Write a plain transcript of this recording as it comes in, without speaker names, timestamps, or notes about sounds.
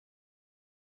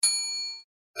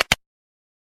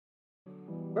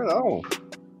Right on.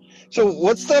 So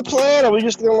what's the plan? Are we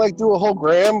just gonna like do a whole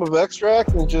gram of extract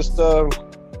and just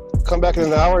come back in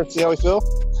an hour and see how we feel?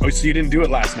 Oh, so you didn't do it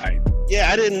last night? Yeah,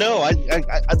 I didn't know. I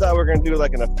thought we were gonna do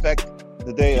like an effect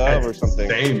the day of or something.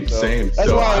 Same. That's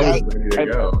So why I was ready to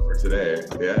go for today.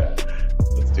 Yeah,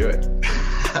 let's do it.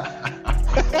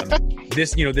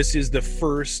 This is the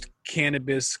first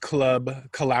Cannabis Club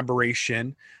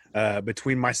collaboration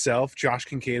between myself, Josh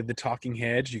Kincaid of The Talking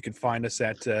Hedge. You can find us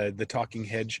at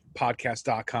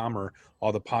thetalkinghedgepodcast.com or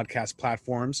all the podcast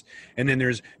platforms. And then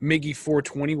there's Miggy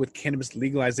 420 with cannabis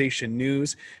legalization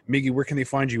news. Miggy, where can they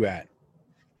find you at?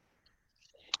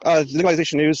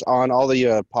 Legalization news on all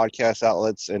the podcast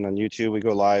outlets and on YouTube. We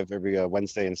go live every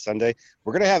Wednesday and Sunday.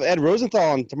 We're gonna have Ed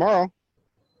Rosenthal on tomorrow.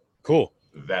 Cool.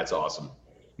 That's awesome.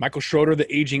 Michael Schroeder,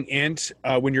 the Aging Ant.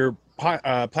 When your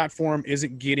platform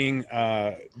isn't deleting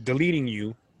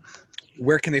you,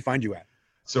 where can they find you at?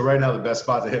 So right now, the best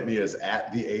spot to hit me is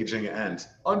at the Aging Ant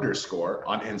 _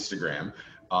 on Instagram.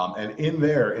 And in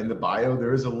the bio,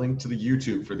 there is a link to the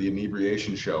YouTube for the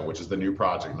Inebriation Show, which is the new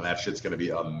project. And that shit's going to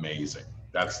be amazing.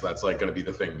 That's like going to be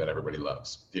the thing that everybody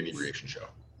loves, the Inebriation Show.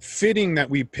 Fitting that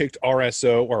we picked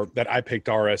RSO, or that I picked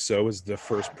RSO as the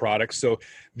first product. So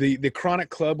the Chronic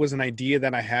Club was an idea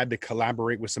that I had to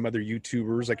collaborate with some other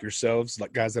YouTubers like yourselves,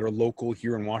 like guys that are local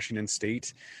here in Washington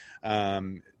State,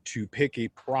 to pick a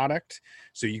product.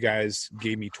 So you guys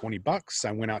gave me $20.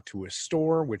 I went out to a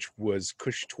store, which was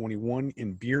Kush 21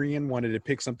 in Burien, wanted to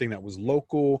pick something that was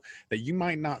local that you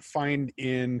might not find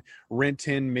in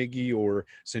Renton, Miggy, or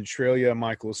Centralia,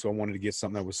 Michael. So I wanted to get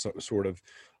something that was sort of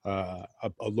a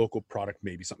local product,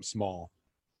 maybe something small.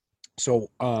 So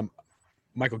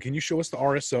Michael, can you show us the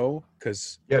RSO?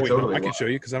 Because totally. I can show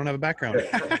you because I don't have a background.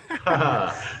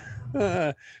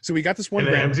 So we got this one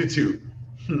gram. Empty tube.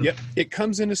 Yep, it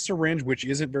comes in a syringe, which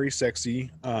isn't very sexy.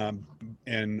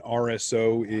 And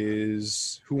RSO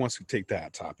is, who wants to take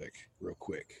that topic real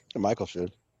quick? Michael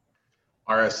should.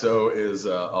 RSO is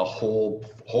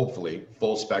hopefully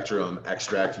full spectrum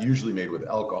extract, usually made with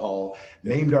alcohol,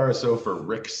 named RSO for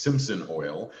Rick Simpson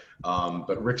oil.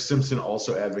 But Rick Simpson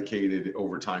also advocated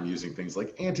over time using things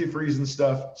like antifreeze and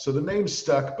stuff. So the name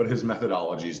stuck, but his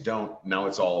methodologies don't. Now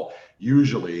it's all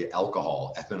usually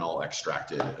alcohol, ethanol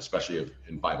extracted, especially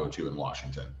in 502 in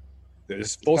Washington.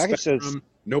 There's full spectrum,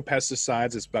 no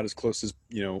pesticides. It's about as close as,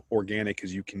 organic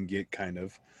as you can get, kind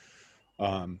of.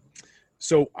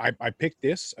 So I picked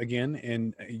this again,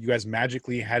 and you guys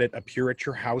magically had it appear at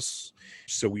your house.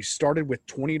 So we started with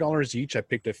 $20 each. I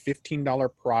picked a $15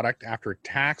 product. After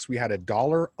tax, we had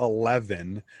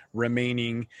 $1.11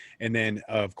 remaining. And then,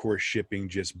 of course, shipping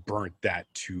just burnt that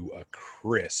to a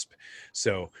crisp.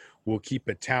 So we'll keep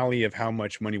a tally of how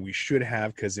much money we should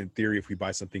have, because in theory, if we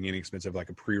buy something inexpensive like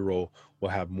a pre-roll,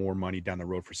 we'll have more money down the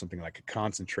road for something like a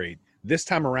concentrate. This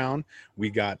time around, we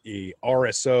got a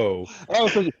RSO. Oh,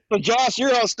 so Josh,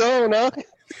 you're all stoned, huh?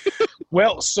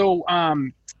 Well, so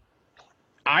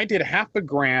I did half a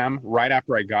gram right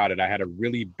after I got it. I had a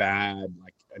really bad,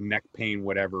 like a neck pain,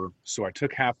 whatever. So I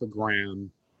took half a gram.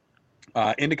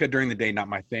 Indica during the day, not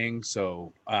my thing.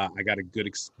 So I got a good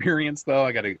experience, though.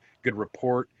 I got a good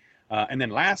report. And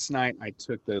then last night, I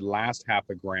took the last half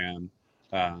a gram,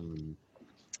 and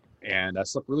I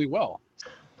slept really well.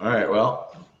 All right,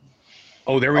 well.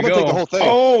 Oh, there we I'm go. Take the whole thing.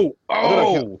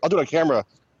 I'll do it on camera.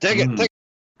 Take it. Take.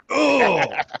 Oh.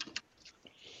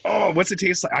 Oh, what's it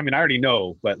taste like? I mean, I already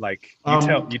know, but like,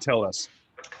 you tell us.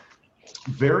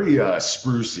 Very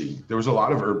sprucey. There was a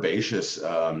lot of herbaceous.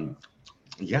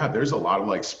 There's a lot of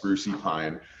like sprucey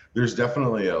pine. There's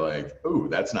definitely a like, oh,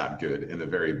 that's not good in the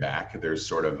very back. There's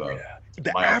sort of a.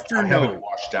 The I afternoon. haven't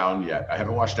washed down yet. I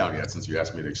haven't washed down yet since you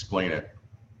asked me to explain it.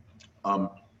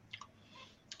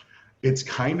 It's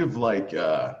kind of like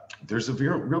there's a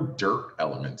real dirt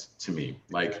element to me,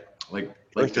 like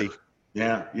earthy.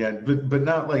 Yeah, but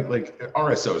not like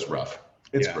RSO is rough.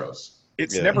 It's gross.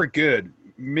 It's never good.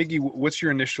 Miggy, what's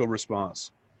your initial response?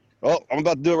 Oh, I'm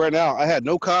about to do it right now. I had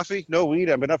no coffee, no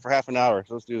weed. I've been up for half an hour.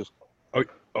 So let's do this.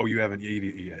 Oh, you haven't eaten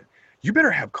it yet. You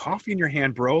better have coffee in your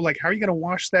hand, bro. Like, how are you gonna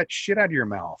wash that shit out of your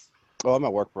mouth? Oh, I'm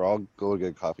at work, bro. I'll go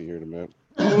get coffee here in a minute.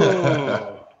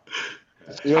 Oh.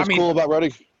 You know what's cool about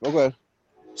Ruddy? Okay.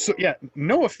 So yeah,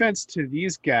 no offense to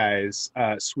these guys,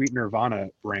 Sweet Nirvana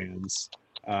brands.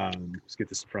 Let's get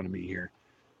this in front of me here.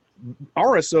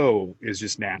 RSO is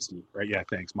just nasty, right? Yeah,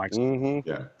 thanks, Mike. Mm-hmm.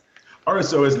 Yeah,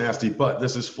 RSO is nasty, but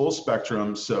this is full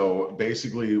spectrum. So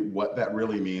basically, what that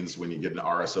really means when you get an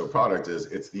RSO product is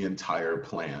it's the entire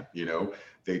plant.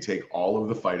 They take all of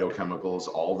the phytochemicals,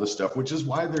 all the stuff, which is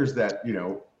why there's that.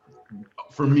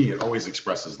 For me, it always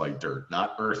expresses like dirt,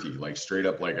 not earthy, like straight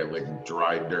up like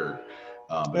dry dirt.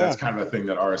 But that's kind of a thing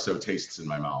that RSO tastes in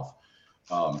my mouth.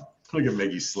 Look at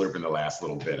Miggy slurping the last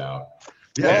little bit out.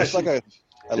 Yeah, well, it's like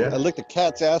I licked a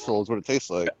cat's asshole is what it tastes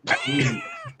like.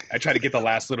 I try to get the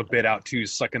last little bit out too,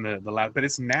 sucking the last, but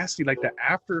it's nasty. Like the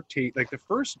aftertaste, like the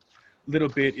first little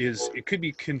bit it could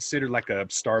be considered like a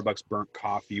Starbucks burnt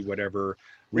coffee, whatever,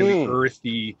 really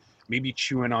earthy, maybe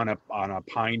chewing on a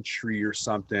pine tree or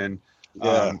something.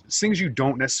 Yeah. Things you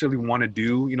don't necessarily want to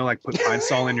do, like put pine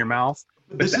sol in your mouth.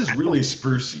 This is really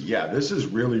sprucey. Yeah, this is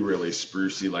really, really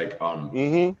sprucey. Like,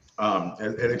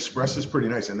 it expresses pretty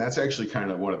nice. And that's actually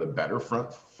kind of one of the better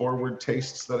front forward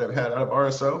tastes that I've had out of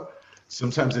RSO.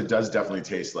 Sometimes it does definitely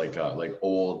taste like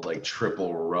old, like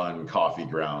triple run coffee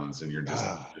grounds. And you're just,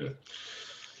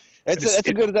 that's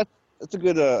a good,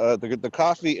 the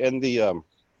coffee and the,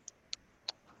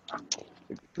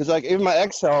 cause like even my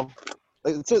exhale,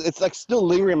 it's like still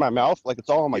lingering in my mouth. Like it's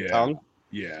all on my tongue.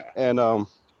 Yeah. And,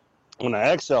 when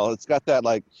I exhale, it's got that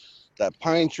like that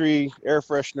pine tree air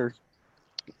freshener,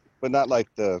 but not like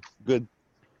the good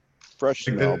fresh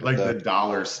smell. Like the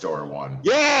dollar store one.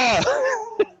 Yeah.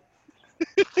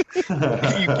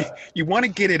 you want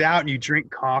to get it out and you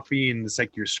drink coffee and it's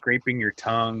like you're scraping your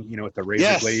tongue, with the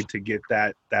razor blade to get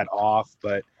that off.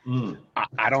 But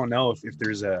I don't know if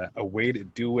there's a way to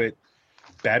do it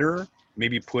better.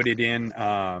 Maybe put it in.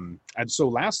 And so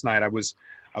last night I was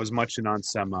munching on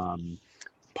some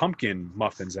pumpkin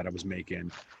muffins that I was making.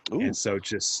 Ooh. And so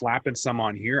just slapping some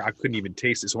on here, I couldn't even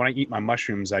taste it. So when I eat my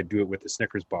mushrooms, I do it with the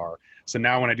Snickers bar. So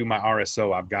now when I do my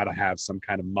RSO, I've got to have some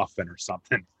kind of muffin or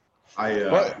something. I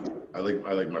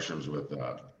like mushrooms with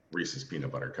Reese's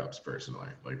peanut butter cups personally.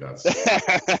 Like that's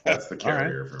the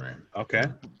carrier for me. Okay,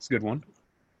 it's a good one.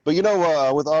 But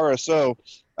with RSO,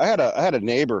 I had a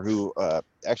neighbor who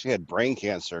actually had brain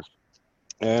cancer,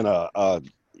 and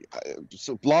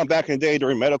so long back in the day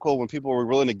during medical, when people were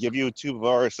willing to give you a tube of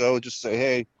RSO, just say,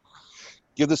 hey,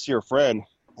 give this to your friend.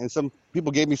 And some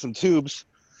people gave me some tubes.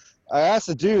 I asked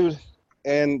the dude,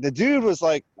 and the dude was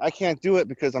like, I can't do it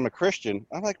because I'm a Christian.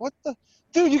 I'm like, what the?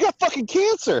 Dude, you got fucking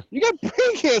cancer. You got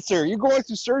brain cancer. You're going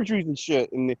through surgeries and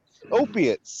shit and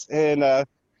opiates. And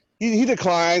he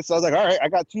declined. So I was like, all right, I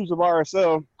got tubes of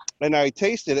RSO. And I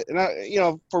tasted it.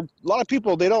 And, for a lot of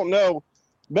people, they don't know.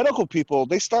 Medical people,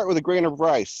 they start with a grain of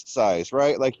rice size,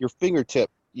 right? Like your fingertip.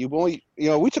 You only,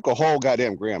 we took a whole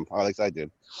goddamn gram, or at least I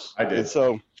did. I did. And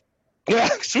so, yeah,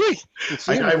 sweet.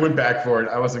 I went back for it.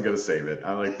 I wasn't going to save it.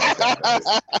 I'm like,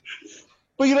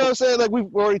 but you know what I'm saying? Like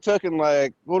we've already taken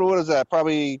like, what is that?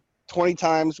 Probably 20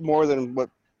 times more than what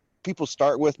people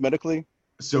start with medically.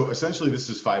 So essentially this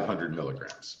is 500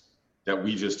 milligrams that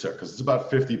we just took, because it's about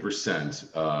 50%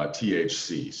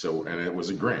 THC. So, and it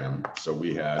was a gram. So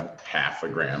we had half a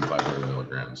gram, 500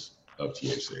 milligrams of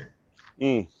THC.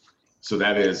 So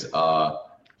that is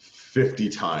 50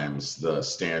 times the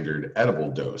standard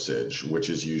edible dosage, which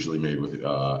is usually made with,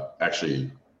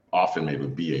 often made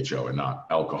with BHO and not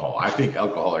alcohol. I think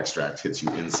alcohol extract hits you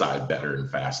inside better and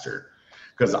faster,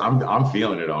 because I'm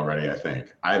feeling it already. I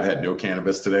think I've had no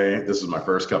cannabis today. This is my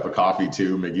first cup of coffee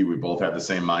too. Miggy, we both have the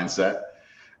same mindset,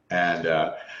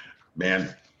 and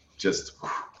man, just.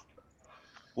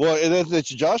 Well, and it's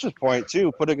Josh's point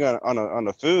too. Putting on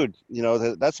the food,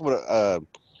 that's what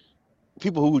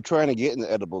people who are trying to get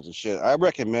into edibles and shit. I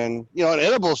recommend, an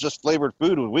edible is just flavored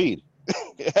food with weed.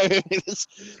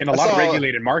 In a lot of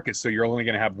regulated markets, so you're only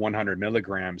going to have 100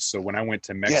 milligrams. So when I went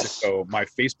to Mexico, my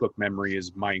Facebook memory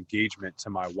is my engagement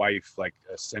to my wife like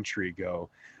a century ago.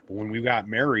 But when we got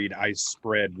married, I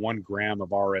spread 1 gram of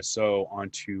RSO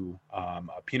onto a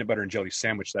peanut butter and jelly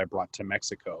sandwich that I brought to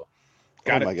Mexico.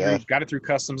 Got it through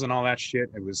customs and all that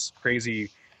shit. It was crazy.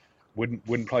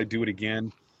 Wouldn't probably do it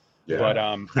again. Yeah. But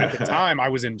at the time, I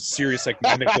was in serious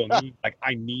medical need. Like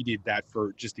I needed that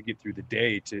for just to get through the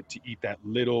day to eat that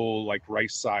little like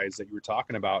rice size that you were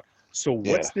talking about. So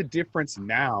what's the difference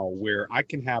now where I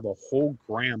can have a whole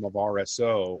gram of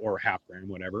RSO or half gram,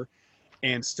 whatever,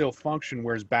 and still function?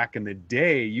 Whereas back in the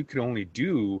day, you could only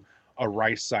do a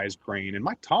rice size grain, and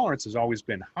my tolerance has always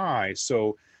been high.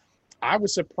 So I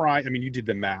was surprised. I mean, you did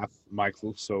the math,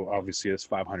 Michael. So obviously it's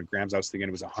 500 grams. I was thinking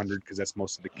it was 100 because that's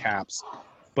most of the caps.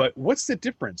 But what's the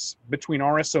difference between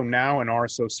RSO now and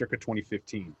RSO circa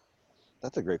 2015?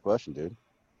 That's a great question, dude.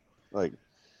 Like,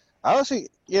 honestly,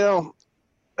 so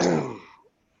I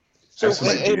have some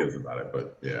ideas about it,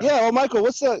 but yeah. Yeah, well, Michael,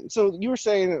 what's that? So you were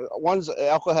saying one's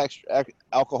alcohol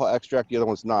extract, the other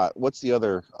one's not. What's the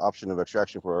other option of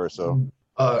extraction for RSO?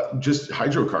 Just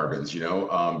hydrocarbons,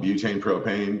 butane,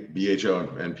 propane, BHO,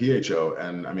 and PHO.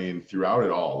 And I mean, throughout it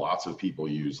all, lots of people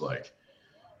use like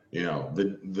You know,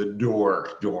 the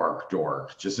dork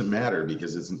doesn't matter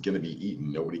because it's going to be eaten.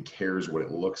 Nobody cares what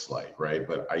it looks like, right?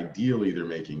 But ideally, they're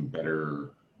making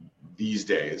better these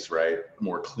days, right?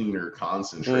 More cleaner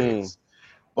concentrates.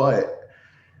 But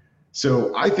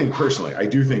so I think personally, I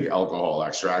do think alcohol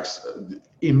extracts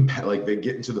impact, like they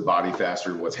get into the body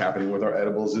faster. What's happening with our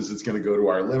edibles is it's going to go to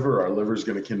our liver. Our liver is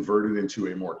going to convert it into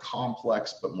a more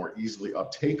complex but more easily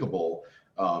uptakeable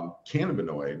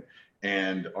cannabinoid.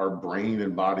 And our brain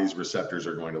and body's receptors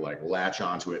are going to like latch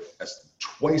onto it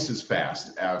twice as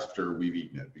fast after we've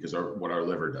eaten it because what our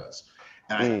liver does.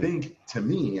 And I think, to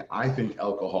me, I think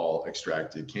alcohol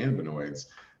extracted cannabinoids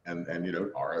and you know,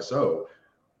 RSO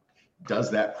does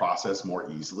that process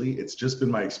more easily. It's just been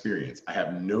my experience. I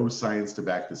have no science to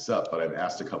back this up, but I've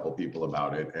asked a couple people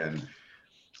about it, and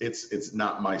it's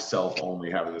not myself only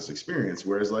having this experience.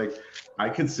 Whereas like I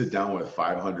could sit down with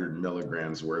 500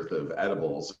 milligrams worth of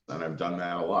edibles, and I've done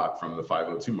that a lot from the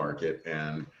 502 market,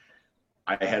 and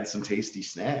I had some tasty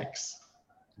snacks.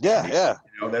 Yeah.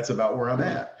 You know, that's about where I'm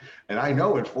at. And I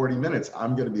know in 40 minutes,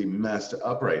 I'm going to be messed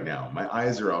up right now. My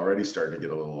eyes are already starting to get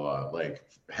a little like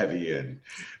heavy, and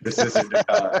this isn't,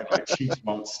 and my cheeks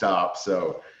won't stop.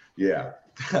 So yeah.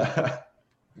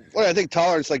 Well, I think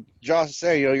tolerance, like Josh is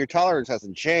saying, you know, your tolerance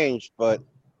hasn't changed, but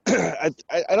I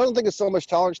don't think it's so much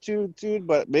tolerance to, dude,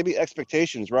 but maybe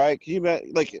expectations, right? Can you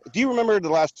like, do you remember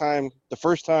the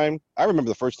first time? I remember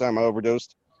the first time I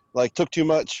overdosed, like took too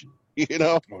much, you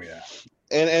know? Oh yeah.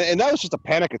 And that was just a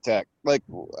panic attack. Like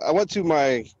I went to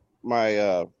my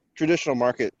traditional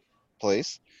market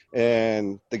place,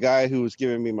 and the guy who was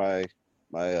giving me my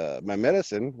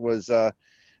medicine was,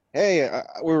 hey,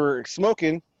 we were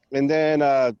smoking. And then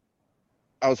I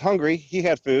was hungry. He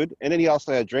had food, and then he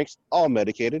also had drinks, all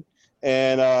medicated.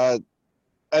 And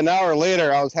an hour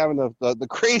later, I was having the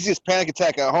craziest panic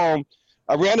attack at home.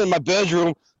 I ran in my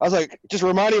bedroom. I was like, just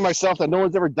reminding myself that no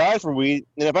one's ever died from weed.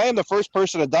 And if I am the first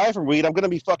person to die from weed, I'm going to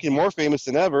be fucking more famous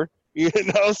than ever. You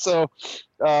know? So,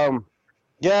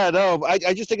 yeah, no,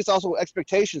 I just think it's also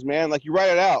expectations, man. Like you write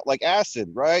it out, like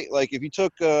acid, right? Like if you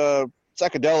took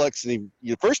psychedelics and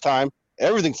the first time,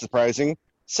 everything's surprising.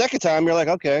 Second time, you're like,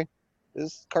 okay,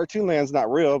 this cartoon land's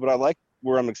not real, but I like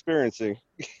where I'm experiencing,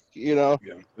 you know?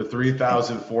 Yeah. The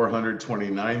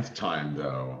 3,429th time,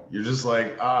 though, you're just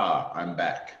like, I'm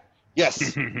back.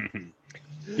 Yes.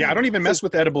 Yeah, I don't even mess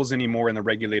with edibles anymore in the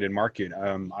regulated market.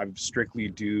 I strictly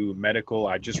do medical.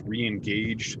 I just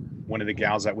re-engaged one of the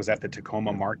gals that was at the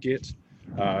Tacoma market.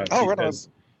 Because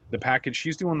the package,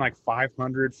 she's doing like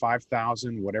 500,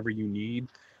 5,000, whatever you need.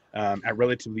 At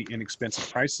relatively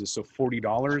inexpensive prices. So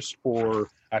 $40 for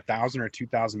 1,000 or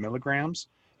 2,000 milligrams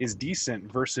is decent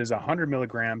versus 100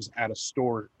 milligrams at a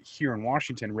store here in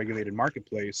Washington, regulated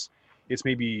marketplace. It's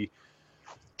maybe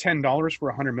 $10 for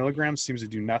 100 milligrams, seems to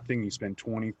do nothing. You spend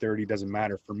 20, 30, doesn't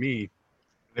matter for me.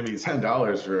 I mean,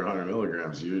 $10 for 100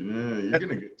 milligrams, you're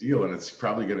getting a good deal, and it's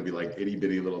probably going to be like itty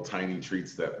bitty little tiny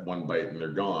treats that one bite and they're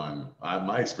gone.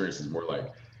 My experience is more like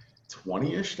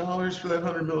 $20-ish for that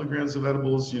 100 milligrams of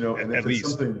edibles, you know, and if it's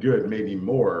something good, maybe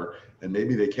more, and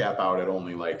maybe they cap out at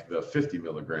only like the 50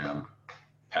 milligram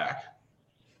pack.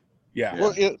 Yeah.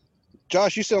 Well,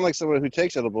 Josh, you sound like someone who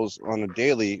takes edibles on a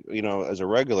daily, you know, as a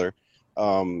regular.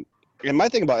 And my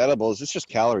thing about edibles, it's just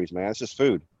calories, man. It's just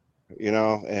food, you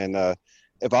know. And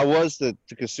if I was to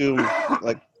consume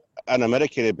like on a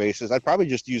medicated basis, I'd probably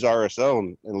just use RSO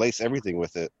and lace everything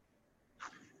with it.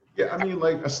 Yeah, I mean,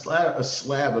 like a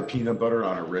slab of peanut butter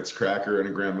on a Ritz cracker and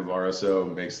a gram of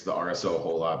RSO makes the RSO a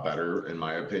whole lot better, in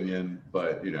my opinion.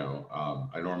 But you know,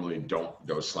 I normally don't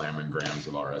go slamming grams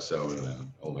of RSO and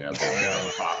then only have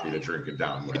coffee to drink it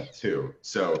down with too.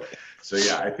 So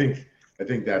yeah, I think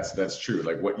that's true.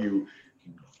 Like what you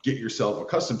get yourself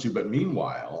accustomed to. But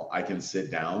meanwhile, I can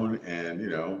sit down and you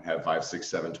know have 5, 6,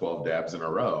 7, 12 dabs in a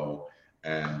row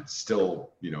and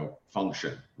still you know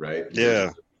function, right?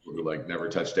 Yeah. Who like never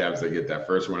touch dabs, they get that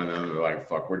first one and then they're like,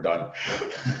 fuck, we're done.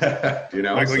 You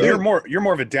know, Michael, you're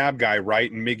more of a dab guy,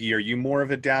 right? And Miggy, are you more of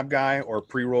a dab guy or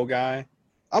pre-roll guy?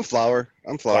 I'm flower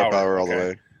power all the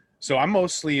way. So I'm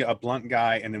mostly a blunt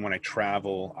guy, and then when I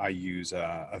travel, I use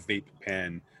a vape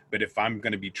pen. But if I'm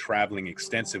going to be traveling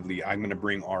extensively, I'm going to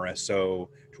bring RSO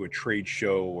to a trade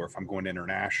show, or if I'm going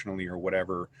internationally or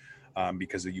whatever,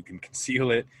 because you can conceal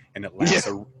it and it lasts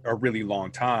a really long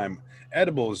time.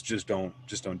 Edibles just don't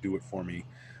do it for me.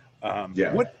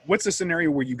 What's the scenario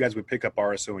where you guys would pick up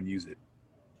RSO and use it?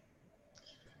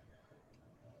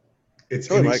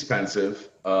 It's inexpensive.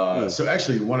 So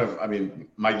actually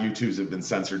my YouTubes have been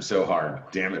censored so hard.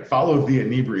 Damn it. Follow the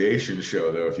inebriation show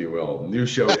though, if you will. New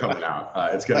show coming out.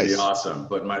 It's going to be awesome.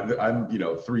 But I'm 3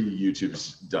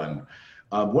 YouTubes done.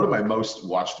 One of my most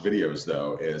watched videos,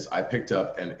 though, is I picked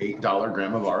up an $8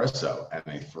 gram of RSO and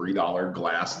a $3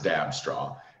 glass dab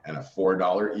straw and a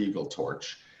 $4 Eagle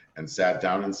torch and sat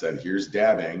down and said, here's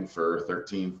dabbing for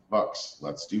 13 bucks.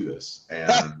 Let's do this.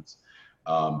 And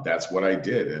that's what I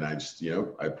did. And I just,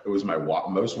 it was my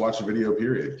most watched video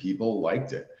period. People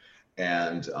liked it.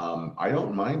 And I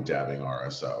don't mind dabbing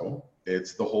RSO.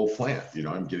 It's the whole plant.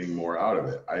 I'm getting more out of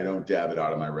it. I don't dab it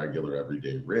out of my regular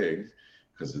everyday rig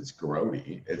because it's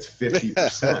grody. It's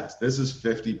 50%. This is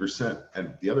 50%.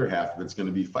 And the other half of it's going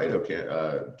to be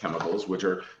phytochemicals, which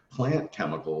are plant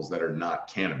chemicals that are not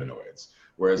cannabinoids.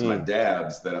 Whereas my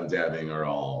dabs that I'm dabbing are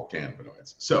all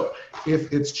cannabinoids. So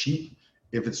if it's cheap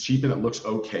and it looks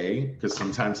okay, because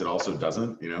sometimes it also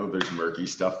doesn't, there's murky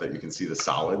stuff that you can see the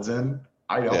solids in.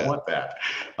 I don't want that.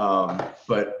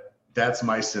 But that's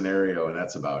my scenario, and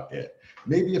that's about it.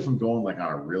 Maybe if I'm going like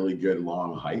on a really good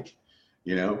long hike,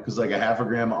 because like a half a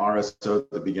gram of RSO at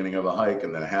the beginning of a hike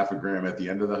and then a half a gram at the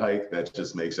end of the hike, that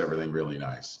just makes everything really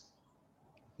nice.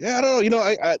 Yeah, I don't know.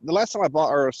 I the last time I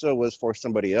bought RSO was for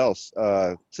somebody else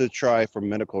to try for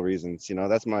medical reasons.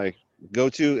 That's my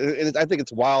go-to. And I think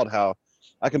it's wild how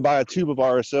I can buy a tube of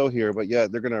RSO here, but yeah,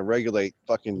 they're gonna regulate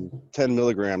fucking 10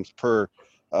 milligrams per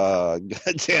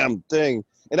goddamn thing.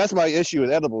 And that's my issue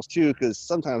with edibles too, because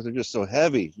sometimes they're just so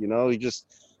heavy.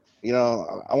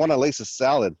 I want to lace a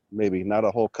salad, maybe not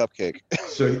a whole cupcake.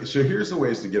 So here's the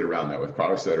ways to get around that with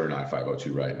products that are in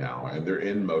I-502 right now, and they're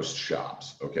in most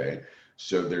shops. Okay,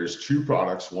 so there's two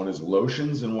products. One is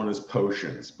lotions and one is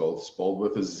potions, both spelled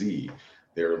with a Z.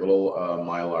 They're little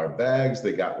mylar bags.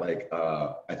 They got like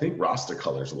I think Rasta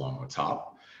colors along the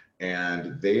top,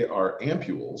 and they are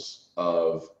ampules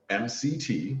of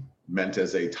MCT meant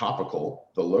as a topical,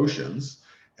 the lotions,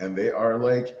 and they are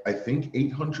like I think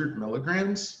 800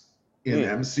 milligrams in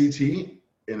MCT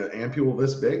in an ampule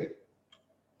this big.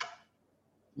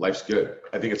 Life's good.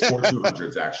 I think it's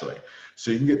 200s actually.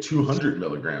 So you can get 200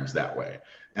 milligrams that way.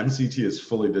 MCT is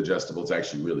fully digestible. It's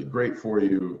actually really great for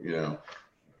you. You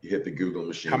hit the Google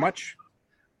machine. How much?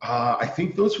 I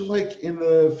think those are like in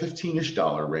the $15-ish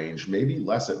range, maybe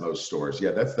less at most stores.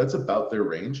 Yeah, that's about their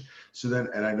range. So then,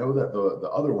 and I know that the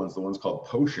other ones, the ones called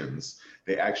potions,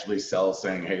 they actually sell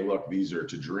saying, hey, look, these are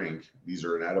to drink. These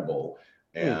are an edible.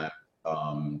 And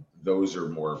those are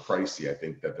more pricey. I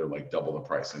think that they're like double the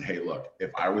price. And hey, look,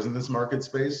 if I was in this market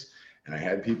space and I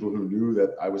had people who knew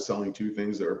that I was selling two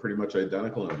things that were pretty much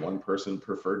identical and one person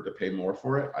preferred to pay more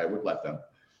for it, I would let them,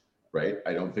 right?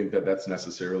 I don't think that that's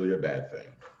necessarily a bad thing.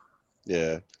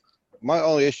 Yeah. My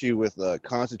only issue with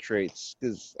concentrates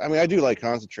is, I do like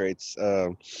concentrates.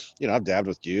 I've dabbed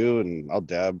with you and I'll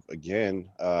dab again.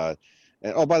 And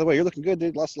oh, by the way, you're looking good,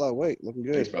 dude. Lost a lot of weight. Looking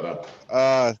good. Thanks, brother.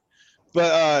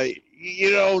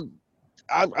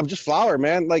 I'm just flour,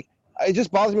 man. Like, it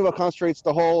just bothers me about concentrates.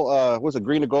 The whole, was it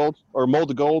green to gold or mold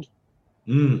to gold?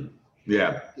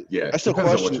 Yeah. I still Depends on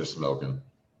question what you're smoking.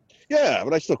 Yeah,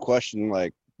 but I still question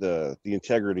like the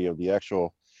integrity of the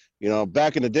actual.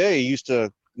 Back in the day, you used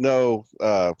to know,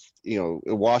 in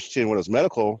Washington when it was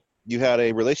medical, you had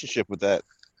a relationship with that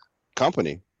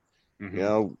company.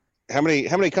 Mm-hmm. How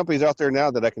many companies out there now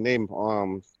that I can name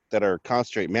that are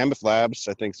concentrate? Mammoth Labs,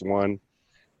 I think, is one.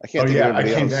 I can't. Oh yeah, I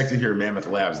came back to hear Mammoth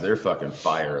Labs. They're fucking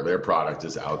fire. Their product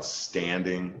is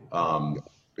outstanding.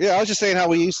 Yeah, I was just saying how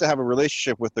we used to have a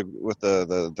relationship with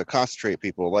the concentrate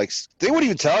people. Like, they wouldn't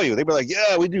even tell you. They'd be like,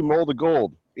 "Yeah, we do mold to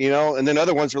gold," and then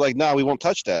other ones were like, "No, we won't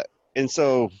touch that." And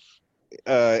so,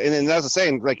 and then that's the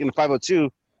saying, like in the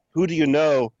 502, who do you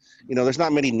know? There's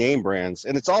not many name brands,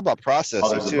 and it's all about processing. Oh,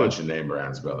 there's a bunch of name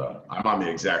brands, brother. I'm on the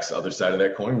exact other side of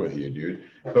that coin with you, dude.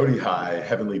 Bodhi High,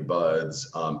 Heavenly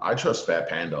Buds. I trust Fat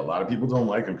Panda. A lot of people don't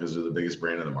like them because they're the biggest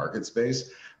brand in the market space.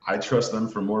 I trust them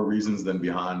for more reasons than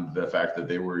beyond the fact that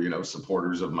they were,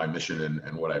 supporters of my mission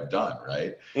and what I've done,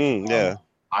 right? Yeah.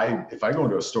 If I go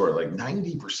into a store, like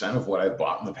 90% of what I've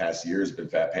bought in the past year has been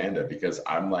Fat Panda because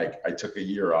I'm like, I took a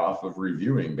year off of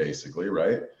reviewing basically,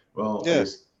 right? Well,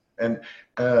 yes. And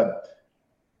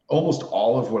almost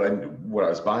all of what I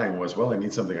was buying was, well, I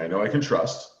need something I know I can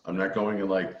trust. I'm not going and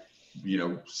like,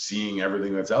 seeing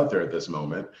everything that's out there at this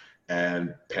moment.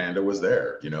 And Panda was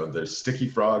there, the Sticky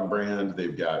Frog brand.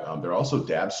 They've got, they're also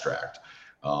Dabstract.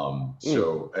 And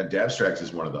Dabstract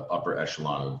is one of the upper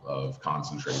echelon of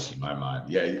concentrates in my mind.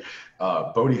 Yeah.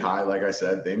 Bodhi High, like I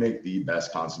said, they make the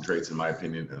best concentrates in my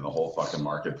opinion in the whole fucking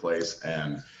marketplace.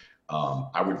 And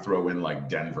I would throw in like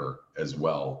Denver as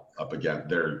well up again.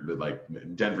 They're like,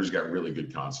 Denver's got really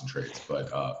good concentrates,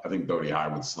 but I think Bodhi High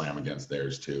would slam against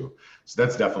theirs too. So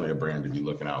that's definitely a brand to be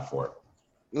looking out for.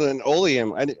 And Oleum,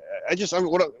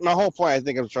 my whole point I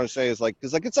think I'm trying to say is like,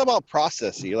 because like it's about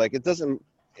processing. Like it doesn't,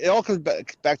 it all comes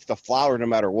back to the flower no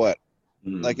matter what.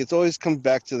 Like it's always comes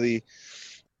back to the.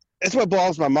 It's what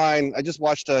blows my mind. I just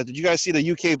watched. Did you guys see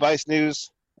the UK Vice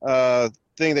News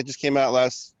thing that just came out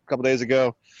last couple days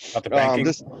ago? About the banking.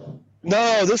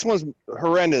 This one's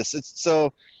horrendous. It's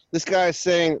so this guy's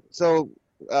saying so.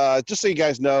 Just so you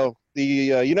guys know, the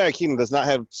United Kingdom does not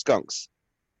have skunks.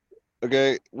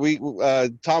 Okay, we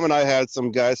Tom and I had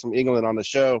some guys from England on the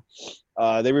show.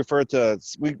 They referred to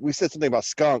we said something about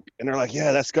skunk, and they're like,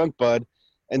 "Yeah, that's skunk bud."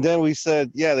 And then we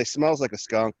said, "Yeah, they smells like a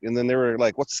skunk." And then they were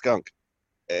like, "What's a skunk?"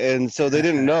 And so they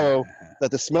didn't know that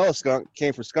the smell of skunk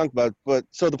came from skunk bud. But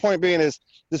so the point being is,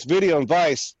 this video on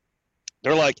Vice,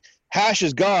 they're like, hash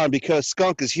is gone because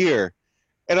skunk is here.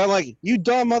 And I'm like, you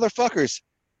dumb motherfuckers.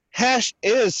 Hash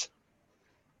is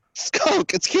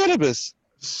skunk. It's cannabis.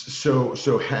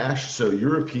 So hash, so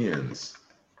Europeans,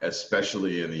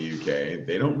 especially in the UK,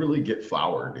 they don't really get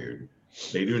flour, dude.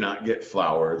 They do not get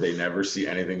flour. They never see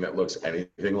anything that looks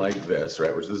anything like this,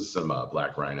 right? Which this is some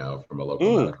Black Rhino from a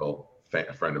local medical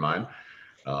friend of mine.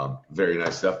 Very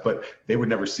nice stuff, but they would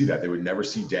never see that. They would never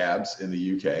see dabs in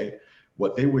the UK.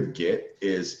 What they would get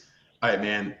is, all right,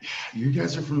 man, you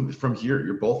guys are from here.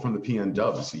 You're both from the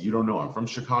PNW. So you don't know. I'm from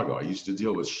Chicago. I used to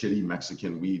deal with shitty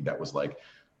Mexican weed that was like,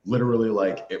 literally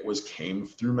like it came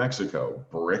through Mexico,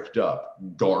 bricked up,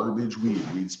 garbage weed.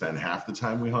 We'd spend half the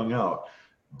time we hung out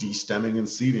de-stemming and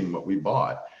seeding what we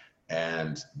bought.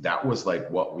 And that was like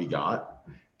what we got.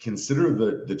 Consider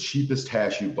the cheapest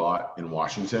hash you bought in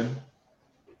Washington.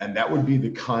 And that would be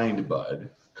the kind bud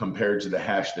compared to the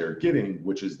hash they're getting,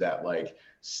 which is that like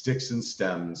sticks and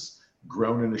stems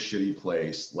grown in a shitty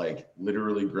place, like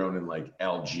literally grown in like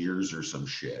Algiers or some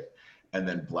shit, and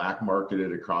then black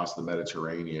marketed across the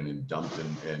Mediterranean and dumped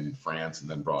in France and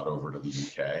then brought over to the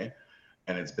UK.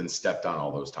 And it's been stepped on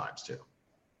all those times too.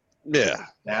 Yeah.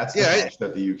 That's the hash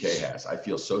that the UK has. I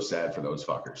feel so sad for those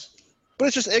fuckers. But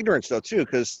it's just ignorance though too,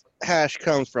 because hash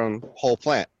comes from whole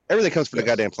plant. Everything comes from the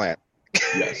goddamn plant.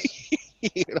 Yes.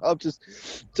 You know, it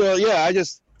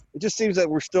just seems that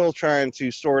we're still trying to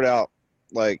sort out,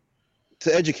 like,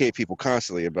 to educate people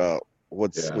constantly about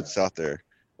what's out there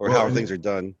or how things are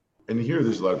done. And here,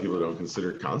 there's a lot of people who don't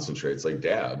consider concentrates like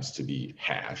dabs to be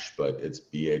hash, but it's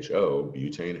BHO,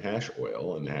 butane hash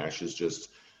oil, and hash is just,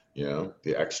 you know,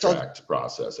 the extract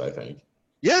process, I think.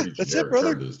 Yeah, that's it,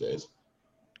 brother. These days.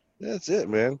 That's it,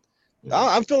 man. Yeah.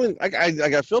 I'm feeling,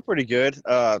 I feel pretty good.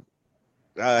 I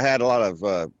had a lot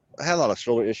of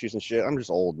shoulder issues and shit. I'm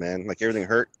just old, man. Like everything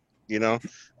hurt, you know.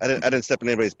 I didn't step in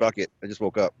anybody's bucket. I just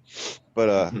woke up, but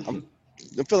I'm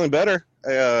feeling better.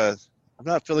 I'm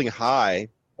not feeling high.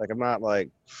 Like I'm not like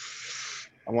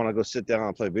I want to go sit down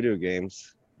and play video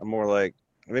games. I'm more like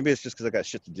maybe it's just because I got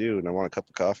shit to do and I want a cup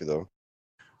of coffee though.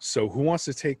 So who wants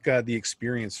to take the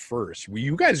experience first? Well,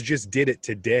 you guys just did it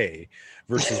today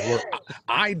versus where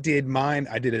I did mine.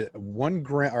 I did a 1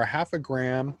 gram or half a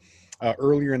gram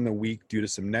earlier in the week due to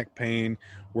some neck pain.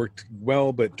 Worked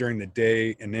well, but during the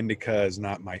day, an indica is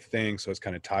not my thing, so I was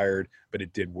kind of tired, but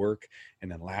it did work.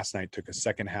 And then last night took a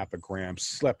second half a gram,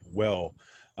 slept well.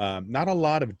 Not a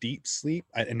lot of deep sleep.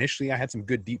 Initially, I had some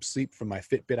good deep sleep from my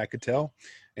Fitbit, I could tell,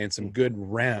 and some good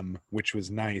REM, which was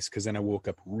nice because then I woke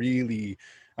up really,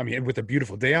 with a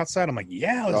beautiful day outside. I'm like,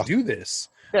 yeah, let's do this.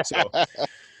 So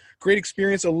great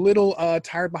experience. A little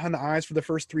tired behind the eyes for the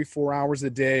first 3-4 hours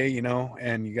of the day, you know,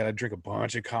 and you got to drink a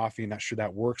bunch of coffee. Not sure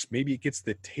that works. Maybe it gets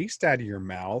the taste out of your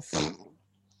mouth.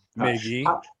 Maybe.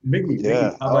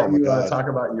 Miggy, how about you talk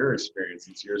about your experience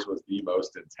since yours was the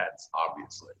most intense,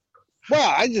 obviously.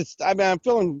 Well, I'm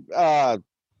feeling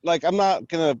like I'm not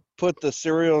gonna put the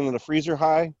cereal in the freezer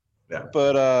high,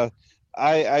 but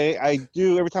I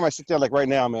do every time I sit down. Like right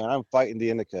now, man, I'm fighting the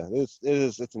indica.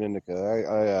 It's an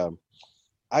indica.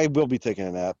 I will be taking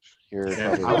a nap here.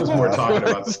 I was more talking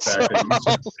about the fact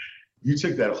that you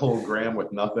took that whole gram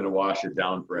with nothing to wash it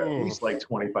down for at least like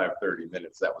 25, 30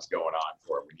 minutes. That was going on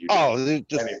for when you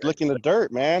just licking the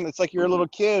dirt, man. It's like you're a little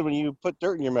kid when you put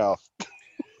dirt in your mouth.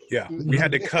 Yeah, we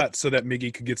had to cut so that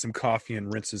Miggy could get some coffee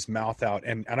and rinse his mouth out.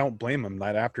 And I don't blame him.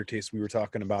 That aftertaste we were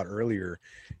talking about earlier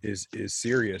is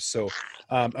serious. So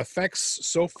effects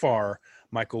so far,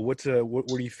 Michael, what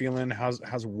are you feeling? How's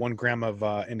 1 gram of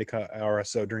indica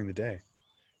RSO during the day?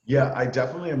 Yeah, I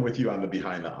definitely am with you on the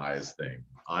behind the eyes thing.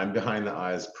 I'm behind the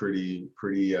eyes pretty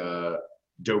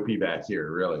dopey back here,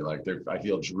 really. Like I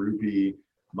feel droopy.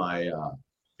 My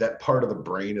that part of the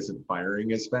brain isn't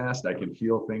firing as fast. I can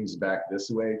feel things back this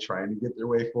way, trying to get their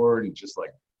way forward, and just like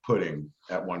pudding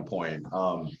at one point.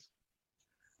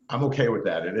 I'm okay with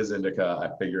that. It is indica.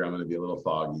 I figure I'm going to be a little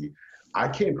foggy. I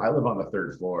live on the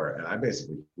third floor and I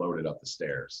basically floated up the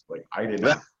stairs. Like I did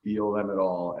not feel them at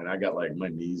all. And I got like my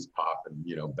knees popping,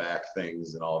 you know, back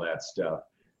things and all that stuff.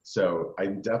 So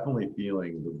I'm definitely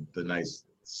feeling the nice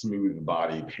smooth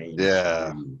body pain.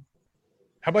 Yeah.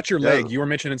 How about your Yeah. leg? You were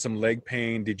mentioning some leg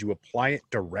pain. Did you apply it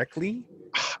directly?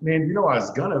 Man, you know I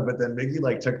was gonna, but then Miggy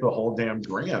like took the whole damn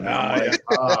gram, and I'm like,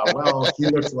 well, he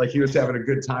looks like he was having a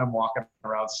good time walking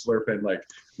around slurping. Like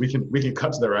we can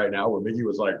cut to the right now where Miggy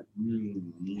was like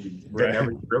getting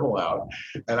every dribble out,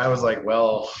 and I was like,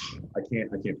 well, I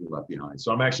can't be left behind.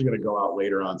 So I'm actually gonna go out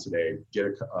later on today, get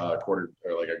a quarter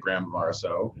or like a gram of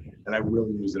RSO, and I will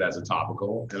use it as a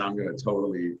topical, and I'm gonna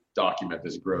totally document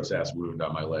this gross ass wound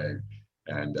on my leg,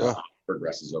 and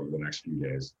progresses over the next few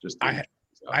days. Just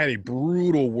I had a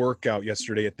brutal workout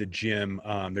yesterday at the gym.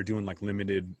 They're doing like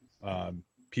limited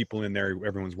people in there.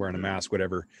 Everyone's wearing a mask,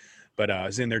 whatever. But I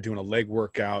was in there doing a leg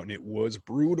workout, and it was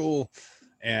brutal.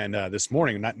 And this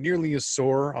morning, not nearly as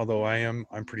sore, although I'm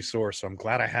pretty sore. So I'm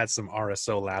glad I had some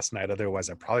RSO last night. Otherwise,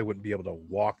 I probably wouldn't be able to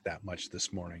walk that much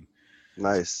this morning.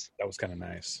 Nice. That was kind of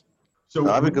nice. So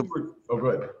go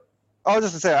ahead. I was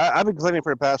just to say I've been cleaning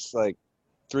for the past like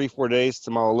 3-4 days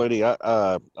to my old lady. I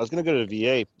was gonna go to the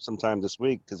VA sometime this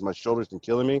week because my shoulder's been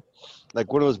killing me.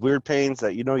 Like one of those weird pains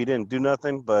that you didn't do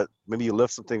nothing, but maybe you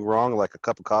lift something wrong, like a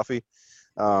cup of coffee.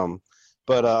 Yeah,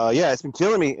 it's been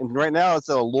killing me. And right now it's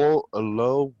a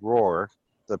low roar.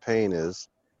 The pain is,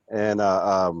 and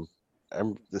the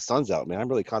sun's out, man. I'm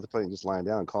really contemplating just lying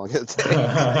down and calling it a day.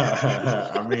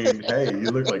 I mean, hey,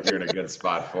 you look like you're in a good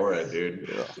spot for it, dude.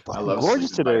 I love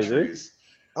gorgeous today, dude. Trees.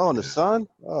 Oh, and the sun.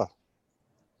 Oh.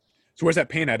 So where's that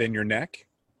pain at in your neck?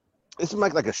 It's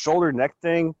like a shoulder neck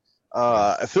thing.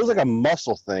 It feels like a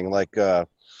muscle thing, like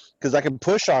because I can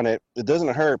push on it, it doesn't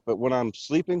hurt, but when I'm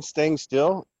sleeping, staying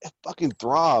still, it fucking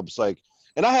throbs. Like,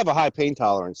 and I have a high pain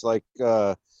tolerance. Like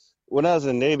when I was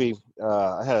in the Navy,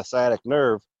 I had a sciatic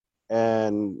nerve,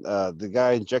 and the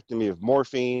guy injected me with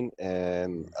morphine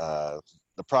and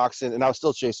naproxen, and I was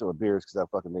still chasing with beers because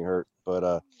that fucking thing hurt.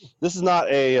 But this is not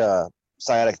a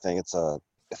sciatic thing. It's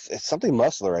something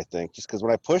muscular, I think, just because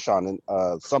when I push on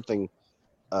something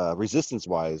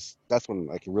resistance-wise, that's when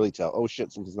I can really tell, oh,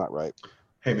 shit, something's not right.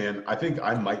 Hey, man, I think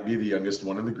I might be the youngest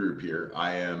one in the group here.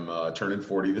 I am turning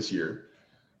 40 this year.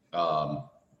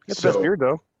 It's the best beard,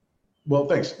 though. Well,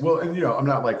 thanks. Well, and, I'm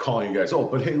not like calling you guys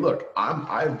old, but hey, look,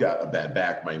 I've got a bad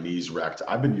back, my knees wrecked.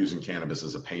 I've been using cannabis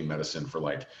as a pain medicine for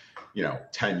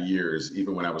 10 years,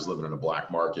 even when I was living in a black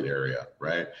market area,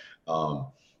 right?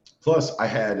 Plus, I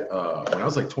had, when I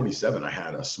was like 27, I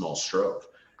had a small stroke.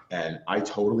 And I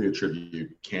totally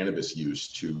attribute cannabis use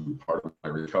to part of my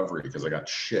recovery because I got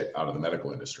shit out of the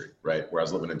medical industry, right? Where I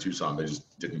was living in Tucson, they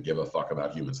just didn't give a fuck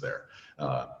about humans there.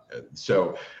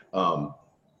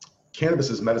 Cannabis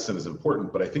as medicine is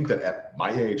important, but I think that at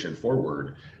my age and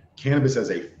forward, cannabis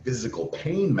as a physical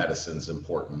pain medicine is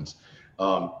important.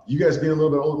 You guys being a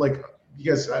little bit old, like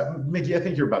you guys, Mickey, I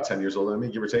think you're about 10 years older than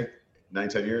me, give or take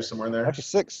 9-10 years, somewhere in there. Actually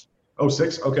 6. Oh,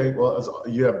 6? Okay, well,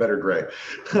 you have better gray.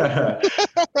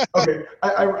 Okay,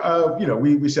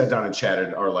 we sat down and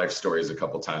chatted our life stories a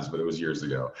couple times, but it was years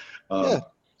ago.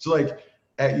 So like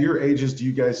at your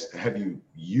ages, have you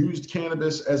used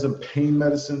cannabis as a pain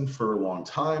medicine for a long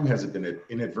time? Has it been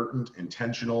inadvertent,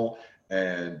 intentional?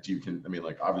 And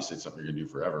obviously it's something you're gonna do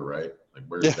forever, right? Like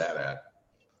where's that at?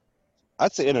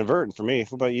 I'd say inadvertent for me.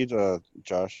 What about you,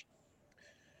 Josh?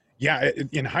 Yeah,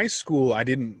 in high school, I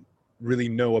didn't really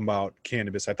know about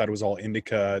cannabis. I thought it was all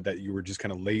indica, that you were just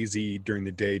kind of lazy during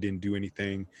the day, didn't do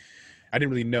anything. I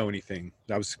didn't really know anything.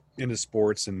 I was into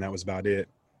sports and that was about it.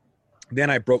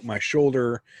 Then I broke my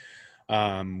shoulder,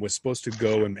 was supposed to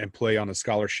go and play on a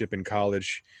scholarship in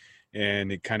college,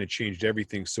 and it kind of changed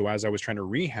everything. So as I was trying to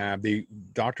rehab, the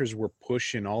doctors were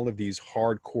pushing all of these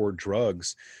hardcore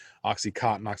drugs,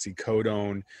 Oxycontin,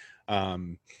 oxycodone,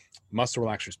 muscle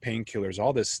relaxers, painkillers,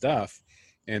 all this stuff.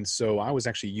 And so I was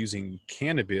actually using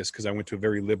cannabis because I went to a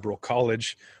very liberal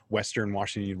college, Western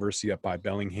Washington University up by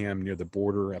Bellingham near the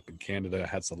border up in Canada. It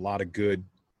has a lot of good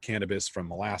cannabis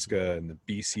from Alaska and the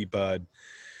BC bud,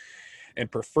 and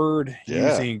preferred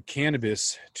using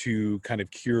cannabis to kind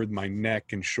of cure my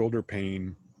neck and shoulder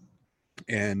pain,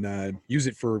 and use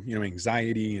it for,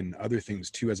 anxiety and other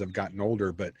things too as I've gotten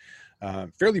older, but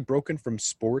fairly broken from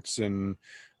sports and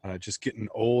just getting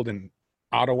old and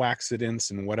auto accidents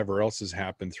and whatever else has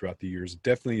happened throughout the years.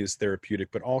 Definitely is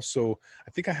therapeutic, but also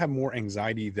I think I have more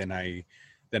anxiety than I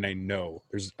know.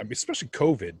 Especially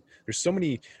COVID. There's so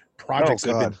many projects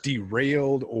that have been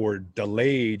derailed or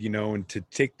delayed, and to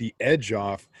take the edge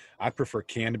off, I prefer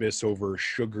cannabis over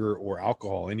sugar or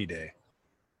alcohol any day.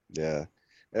 Yeah,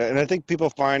 and I think people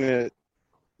find it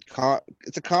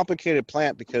it's a complicated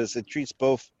plant because it treats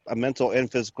both a mental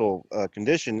and physical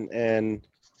condition. And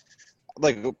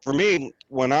like for me,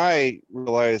 when I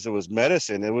realized it was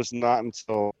medicine, it was not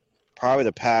until probably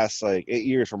the past like 8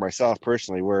 years for myself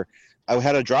personally, where I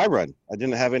had a dry run. I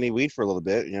didn't have any weed for a little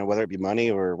bit, whether it be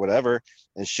money or whatever,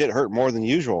 and shit hurt more than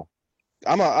usual.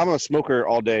 I'm a smoker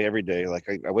all day, every day. Like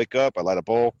I wake up, I light a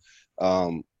bowl.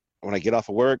 When I get off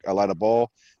of work, I light a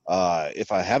bowl.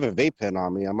 If I have a vape pen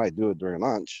on me, I might do it during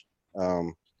lunch.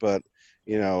 But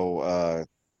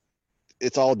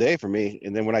it's all day for me.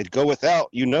 And then when I go without,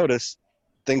 you notice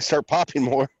things start popping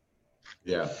more.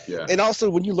 Yeah, yeah. And also,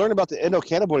 when you learn about the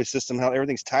endocannabinoid system, how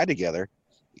everything's tied together,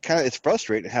 it's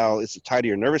frustrating how it's tied to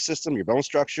your nervous system, your bone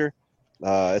structure.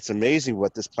 It's amazing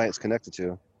what this plant's connected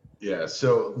to. Yeah.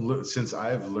 So since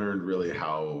I've learned really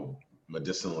how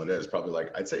medicinal it is, probably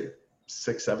like I'd say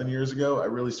 6-7 years ago, I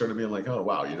really started being like, oh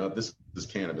wow, this is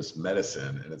cannabis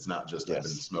medicine, and it's not just I've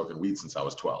been smoking weed since I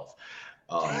was 12.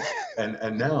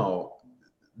 And now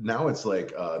it's like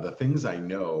the things I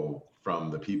know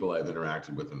from the people I've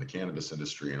interacted with in the cannabis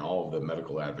industry and all of the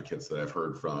medical advocates that I've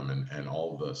heard from and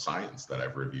all of the science that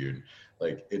I've reviewed,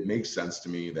 like it makes sense to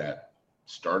me that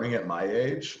starting at my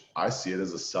age, I see it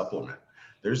as a supplement.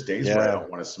 There's days where I don't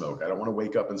want to smoke. I don't want to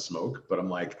wake up and smoke, but I'm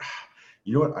like,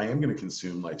 you know what? I am going to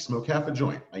consume, like smoke half a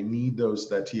joint. I need that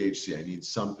THC. I need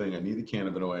something. I need the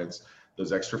cannabinoids,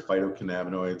 those extra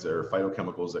phytocannabinoids or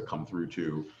phytochemicals that come through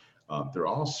too. They're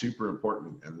all super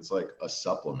important, and it's like a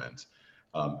supplement.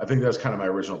 I think that was kind of my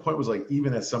original point, was like,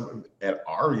 even at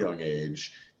our young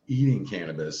age, eating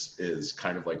cannabis is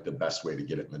kind of like the best way to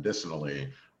get it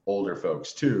medicinally. Older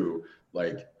folks too,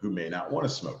 like who may not want to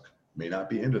smoke, may not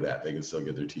be into that. They can still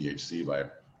get their THC by,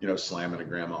 slamming a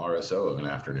gram of RSO of an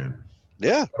afternoon.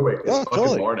 Yeah. Oh, wait, it's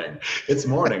fucking morning. It's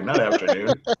morning, not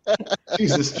afternoon.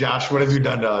 Jesus, Josh, what have you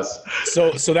done to us?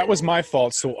 So that was my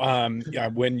fault. So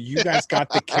when you guys got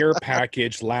the care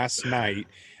package last night,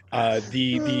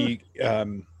 the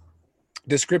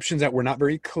descriptions that were not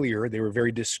very clear, they were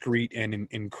very discreet and in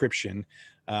encryption.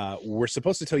 We're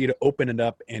supposed to tell you to open it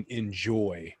up and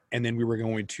enjoy, and then we were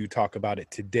going to talk about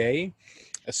it today.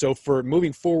 So for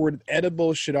moving forward,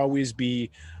 edibles should always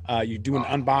be you do an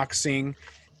unboxing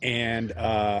and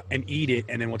eat it,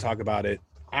 and then we'll talk about it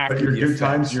after. But your good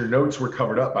times, your notes were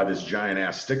covered up by this giant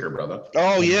ass sticker, brother.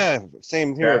 Oh yeah,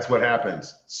 same here. That's what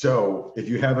happens. So if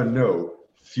you have a note,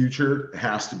 future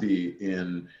has to be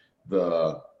in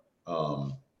the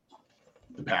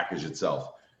package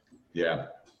itself. Yeah.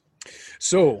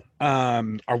 So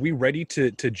are we ready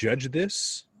to judge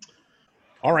this?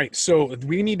 All right, so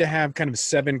we need to have kind of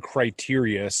 7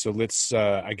 criteria. So let's,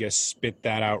 I guess, spit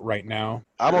that out right now.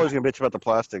 I'm always gonna bitch about the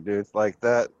plastic, dude. Like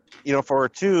that, for a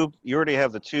tube, you already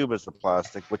have the tube as the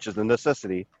plastic, which is the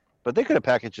necessity. But they could have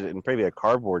packaged it in maybe a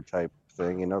cardboard type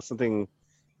thing, something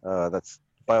that's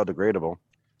biodegradable.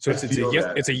 So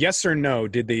it's a yes or no.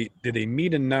 Did they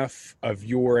meet enough of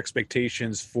your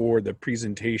expectations for the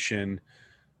presentation?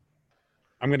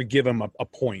 I'm going to give them a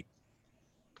point.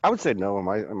 I would say no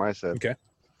on my side. Okay.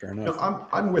 Fair enough.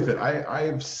 I'm with it.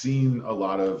 I've seen a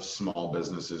lot of small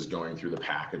businesses going through the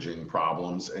packaging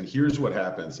problems. And here's what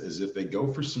happens is if they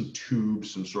go for some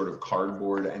tubes, some sort of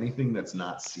cardboard, anything that's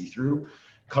not see-through,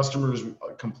 customers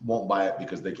won't buy it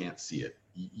because they can't see it.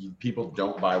 People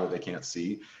don't buy what they can't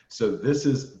see. So this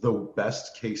is the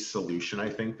best case solution I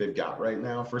think they've got right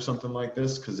now for something like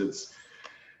this, because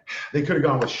they could have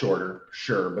gone with shorter,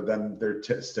 sure, but then their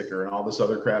sticker and all this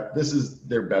other crap. This is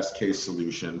their best case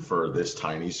solution for this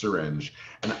tiny syringe.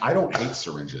 And I don't hate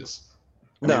syringes.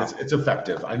 I mean, it's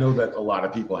effective. I know that a lot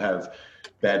of people have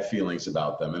bad feelings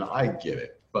about them, and I get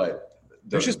it. But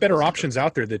there's just better options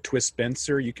out there. The Twist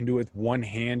Spencer, you can do it with one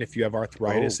hand if you have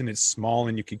arthritis, and it's small,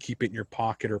 and you can keep it in your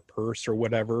pocket or purse or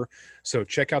whatever. So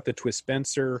check out the Twist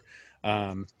Spencer.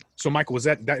 So Michael, was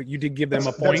that you did give them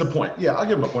a point? That's a point. Yeah, I'll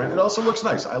give them a point. It also looks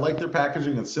nice. I like their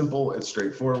packaging. It's simple. It's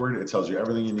straightforward. It tells you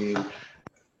everything you need.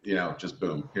 Just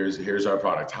boom. Here's our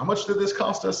product. How much did this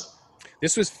cost us?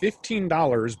 This was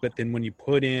 $15, but then when you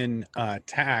put in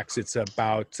tax, it's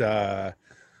about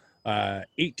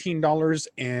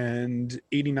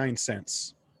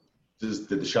 $18.89. Did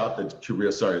the shop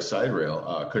that Side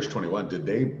Rail, Kush 21, did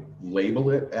they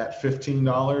label it at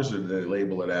 $15 or did they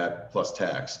label it at plus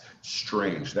tax?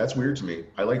 Strange. That's weird to me.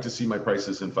 I like to see my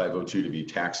prices in 502 to be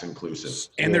tax inclusive.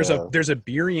 And there's a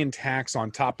Burien tax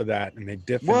on top of that, and they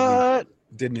definitely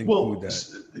didn't include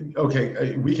that.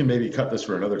 Okay, we can maybe cut this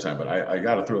for another time, but I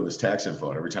got to throw this tax info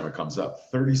out every time it comes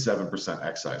up. 37%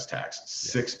 excise tax,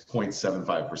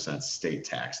 6.75% state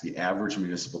tax. The average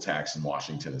municipal tax in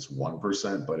Washington is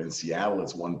 1%, but in Seattle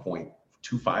it's 1.4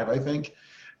 2.5, I think.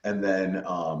 And then,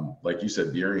 like you said,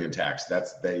 Burien tax,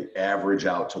 they average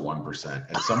out to 1%.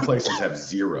 And some places have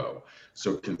zero.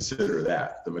 So consider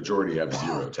that. The majority have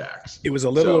zero tax. It was a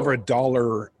little over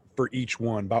 $1 for each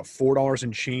one, about $4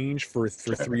 and change for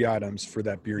 3 items for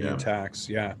that Burien tax.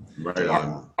 Yeah. Right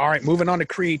on. All right, moving on to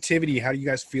creativity. How do you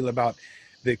guys feel about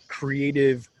the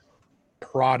creative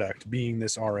product being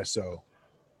this RSO?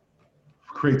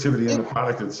 Creativity in the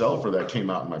product itself, or that came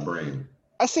out in my brain?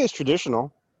 I say it's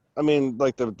traditional. I mean,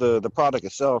 like the product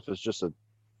itself is just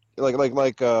like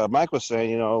Mike was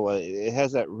saying, it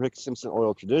has that Rick Simpson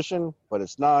oil tradition, but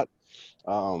it's not.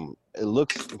 It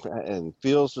looks and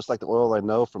feels just like the oil I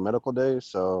know from medical days,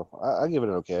 so I give it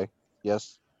an okay.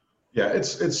 Yes. Yeah,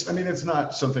 it's. I mean, it's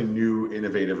not something new,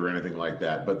 innovative, or anything like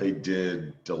that, but they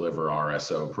did deliver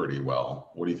RSO pretty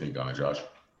well. What do you think on it, Josh?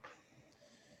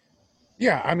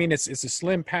 Yeah, I mean, it's a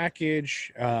slim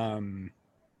package.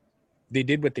 They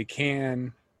did what they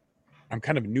can. I'm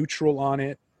kind of neutral on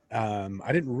it.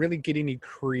 I didn't really get any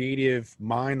creative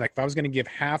mind. Like if I was going to give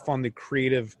half on the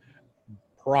creative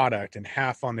product and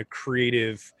half on the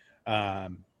creative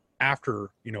after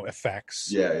effects.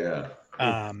 Yeah.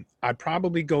 I'd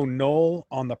probably go null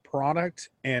on the product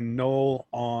and null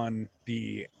on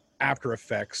the after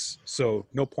effects. So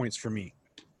no points for me.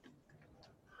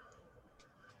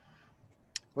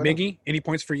 Miggy, any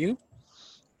points for you?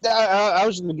 I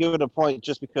was going to give it a point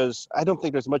just because I don't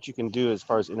think there's much you can do as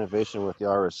far as innovation with the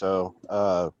RSO.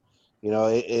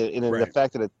 The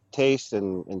fact that it tastes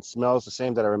and smells the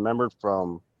same that I remembered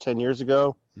from 10 years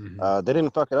ago, they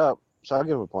didn't fuck it up. So I'll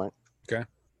give it a point. Okay.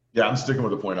 Yeah, I'm sticking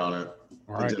with a point on it.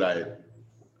 All right.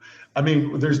 I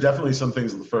mean, there's definitely some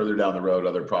things further down the road,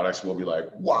 other products will be like,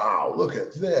 wow, look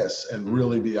at this, and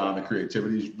really be on the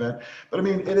creativity event. But I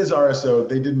mean, it is RSO.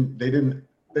 They didn't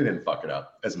fuck it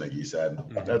up, as Miggy said.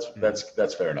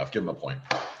 That's fair enough. Give them a point.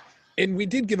 And we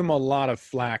did give them a lot of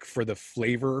flack for the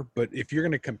flavor, but if you're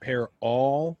going to compare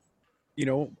all,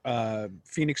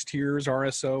 Phoenix Tears,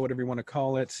 RSO, whatever you want to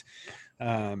call it,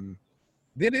 then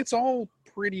it's all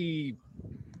pretty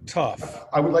tough.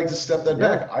 I would like to step that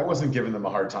back. I wasn't giving them a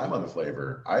hard time on the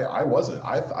flavor. I wasn't.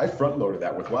 I front loaded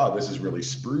that with, wow, this is really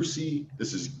sprucey.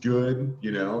 This is good.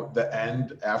 The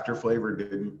end after flavor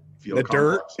didn't feel the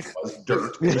complex. It was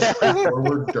dirt. It was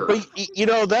straightforward dirt.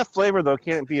 But that flavor though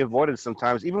can't be avoided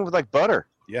sometimes, even with like butter.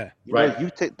 Yeah. Right.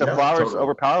 You take the flour is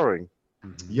overpowering.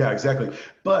 Yeah, exactly.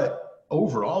 But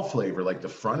overall flavor, like the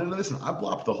front end of this, and I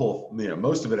blopped the whole,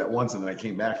 most of it at once, and then I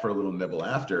came back for a little nibble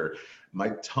after. My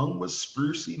tongue was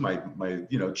sprucey. My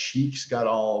cheeks got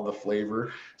all the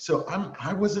flavor. So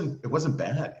it wasn't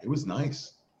bad. It was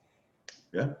nice.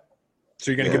 Yeah. So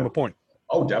you're gonna give them a point?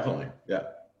 Oh, definitely. Yeah,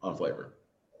 on flavor.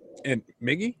 And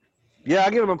Miggy? Yeah,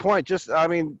 I give him a point. Just, I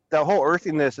mean, the whole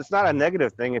earthiness, it's not a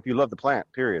negative thing if you love the plant,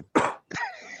 period.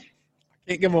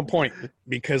 Can't give them a point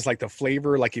because like the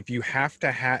flavor, like if you have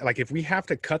to if we have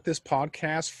to cut this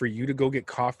podcast for you to go get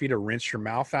coffee to rinse your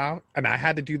mouth out, and I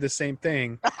had to do the same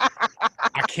thing,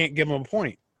 I can't give them a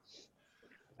point.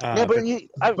 I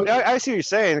see what you're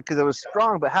saying because it was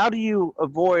strong, but how do you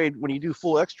avoid when you do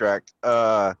full extract?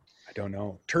 I don't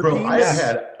know. Terpenes? Bro, I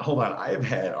have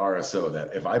had RSO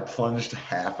that if I plunged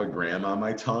half a gram on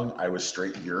my tongue, I was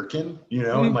straight yerking,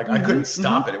 and like I couldn't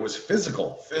stop it. It was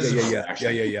physical.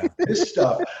 Yeah. This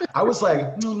stuff, I was like,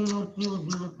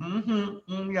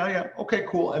 yeah, okay,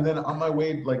 cool. And then on my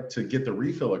way, like to get the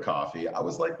refill of coffee, I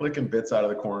was like licking bits out of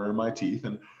the corner of my teeth,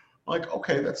 and I'm like,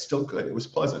 okay, that's still good. It was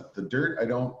pleasant. The dirt, I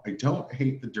don't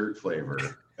hate the dirt flavor.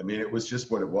 I mean, it was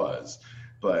just what it was.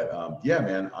 But yeah,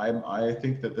 man, I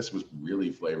think that this was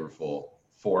really flavorful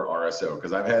for RSO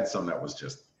because I've had some that was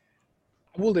just.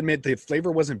 I will admit the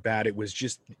flavor wasn't bad. It was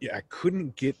just I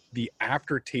couldn't get the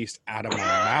aftertaste out of my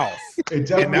mouth. It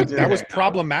definitely that was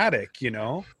problematic,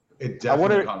 It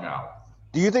definitely hung out.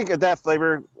 Do you think that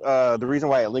flavor, the reason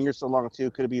why it lingers so long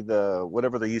too, could it be the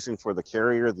whatever they're using for the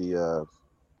carrier, the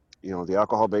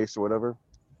alcohol base or whatever?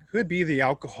 Could be the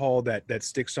alcohol that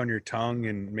sticks on your tongue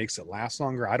and makes it last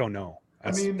longer. I don't know.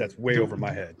 That's way over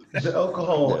my head. The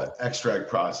alcohol extract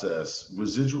process,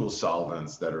 residual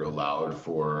solvents that are allowed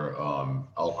for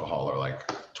alcohol are like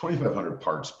 2,500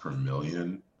 parts per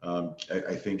million.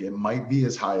 I think it might be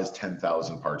as high as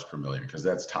 10,000 parts per million because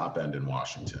that's top end in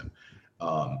Washington.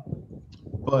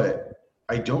 But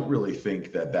I don't really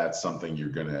think that that's something you're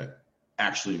going to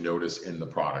actually notice in the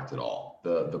product at all.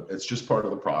 It's just part of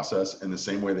the process in the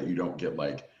same way that you don't get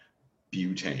like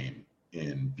butane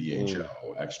in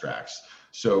BHO extracts.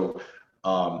 So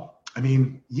I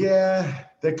mean, yeah,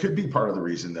 that could be part of the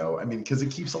reason though. I mean, because it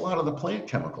keeps a lot of the plant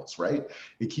chemicals, right?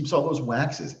 It keeps all those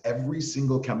waxes. Every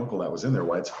single chemical that was in there,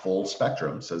 why it's full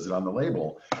spectrum, says it on the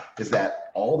label, is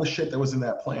that all the shit that was in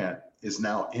that plant is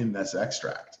now in this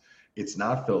extract. It's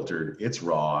not filtered, it's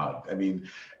raw. I mean,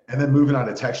 and then moving on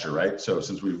to texture, right? So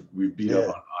since we've beat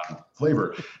up on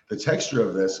flavor, the texture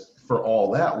of this for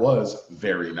all that was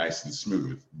very nice and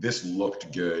smooth. This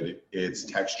looked good. Its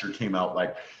texture came out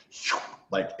like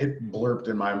it blurped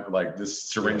in my, like this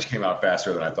syringe came out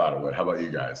faster than I thought it would. How about you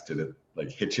guys? Did it like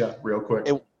hit you real quick?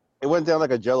 It went down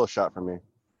like a Jello shot for me.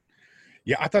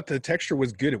 Yeah, I thought the texture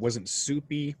was good. It wasn't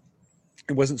soupy.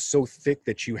 It wasn't so thick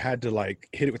that you had to like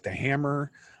hit it with the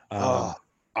hammer.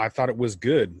 I thought it was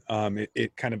good.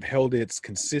 It kind of held its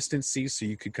consistency, so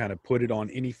you could kind of put it on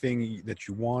anything that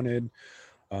you wanted.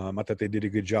 I thought they did a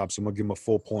good job, so I'm gonna give them a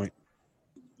full point.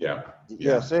 Yeah,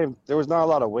 same. There was not a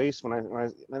lot of waste when I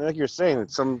like you're saying that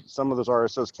some of those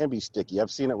RSOs can be sticky. I've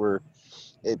seen it where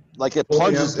it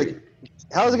plunges.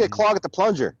 How does it get clogged at the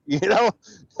plunger? You know,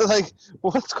 like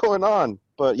what's going on?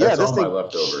 But yeah, that's this all thing my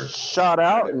leftovers. shot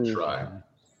out I and try.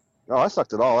 oh, I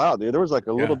sucked it all out, dude. There was like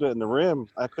a little bit in the rim.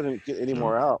 I couldn't get any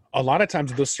more out. A lot of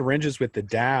times those syringes with the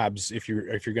dabs, if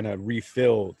you're gonna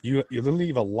refill, you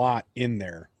leave a lot in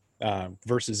there.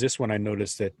 Versus this one, I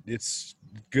noticed that it's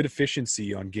good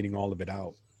efficiency on getting all of it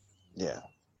out. Yeah.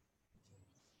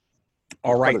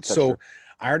 All right. So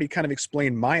I already kind of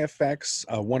explained my effects.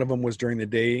 One of them was during the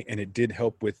day, and it did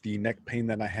help with the neck pain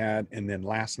that I had. And then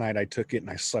last night I took it and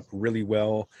I slept really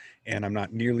well, and I'm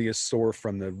not nearly as sore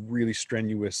from the really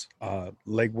strenuous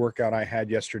leg workout I had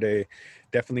yesterday.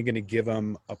 Definitely going to give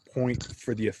them a point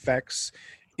for the effects.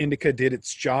 Indica did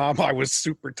its job. I was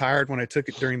super tired when I took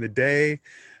it during the day.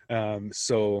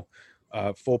 So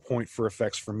full point for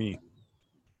effects for me.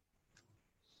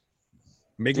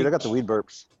 Dude, I got the weed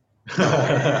burps.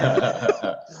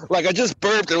 Like I just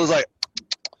burped and it was like,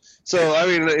 so I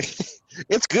mean,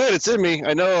 it's good. It's in me.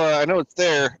 I know it's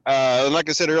there. And like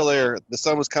I said earlier, the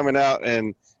sun was coming out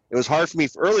and it was hard for me.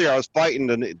 Earlier, I was fighting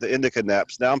the indica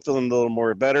naps. Now I'm feeling a little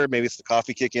more better. Maybe it's the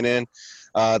coffee kicking in.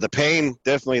 The pain,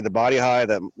 definitely the body high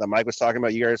that Mike was talking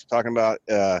about, you guys were talking about.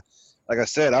 Like I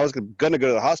said, I was going to go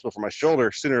to the hospital for my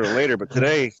shoulder sooner or later, but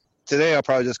today I'll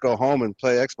probably just go home and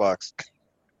play Xbox.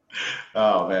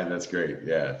 Oh man, that's great.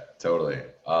 Yeah, totally.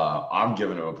 I'm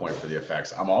giving him a point for the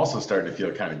effects. I'm also starting to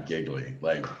feel kind of giggly.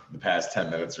 Like the past 10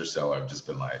 minutes or so, I've just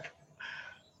been like,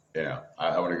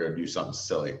 I want to go do something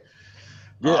silly.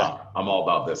 Yeah, I'm all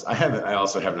about this. I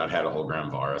also have not had a whole gram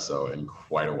of RSO in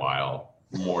quite a while,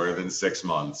 more than 6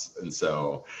 months, and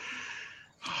so.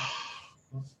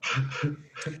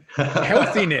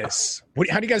 Healthiness.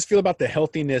 How do you guys feel about the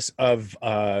healthiness of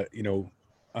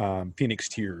Phoenix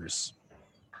Tears?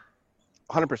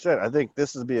 100%. I think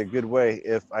this would be a good way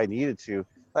if I needed to.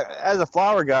 Like, as a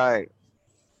flower guy,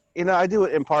 I do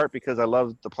it in part because I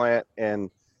love the plant, and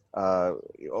I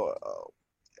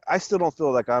still don't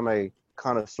feel like I'm a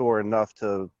connoisseur enough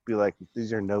to be like,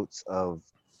 these are notes of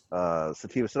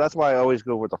sativa. So that's why I always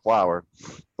go with the flower.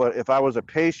 But if I was a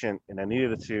patient and I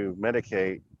needed to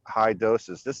medicate high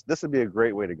doses, this would be a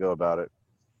great way to go about it.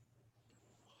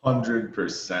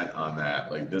 100% on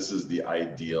that. Like this is the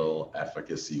ideal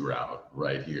efficacy route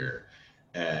right here.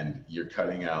 And you're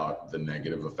cutting out the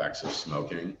negative effects of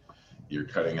smoking. You're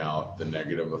cutting out the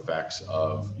negative effects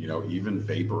of, even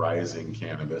vaporizing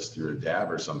cannabis through a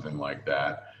dab or something like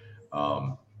that.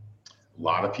 A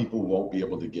lot of people won't be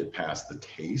able to get past the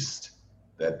taste.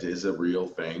 That is a real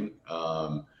thing.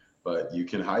 But you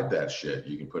can hide that shit.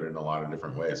 You can put it in a lot of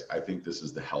different ways. I think this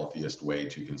is the healthiest way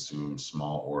to consume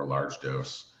small or large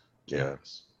dose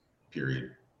cannabis.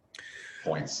 Period.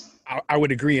 Points. I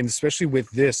would agree. And especially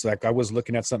with this, like I was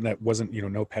looking at something that wasn't,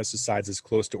 no pesticides, as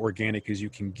close to organic as you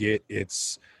can get.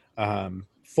 It's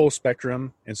full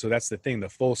spectrum. And so that's the thing, the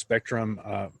full spectrum,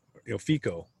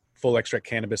 FECO, full extract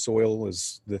cannabis oil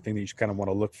is the thing that you kind of want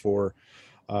to look for.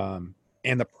 And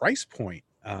the price point,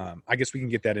 I guess we can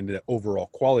get that into the overall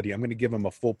quality. I'm going to give them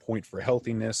a full point for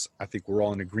healthiness. I think we're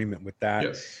all in agreement with that.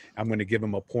 Yes. I'm going to give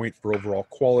them a point for overall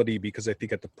quality because I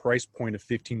think at the price point of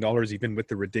 $15, even with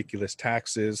the ridiculous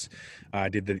taxes, I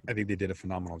think they did a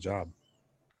phenomenal job.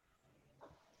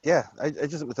 Yeah,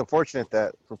 it's unfortunate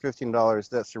that for $15,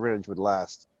 that syringe would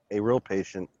last a real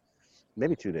patient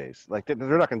maybe 2 days. Like they're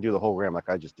not going to do the whole gram like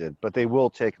I just did, but they will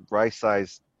take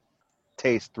rice-sized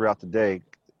taste throughout the day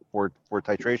for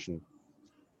titration.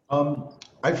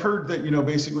 I've heard that,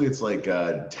 basically it's like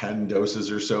 10 doses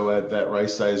or so at that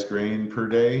rice-sized grain per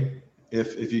day.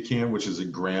 if you can, which is a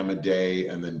gram a day,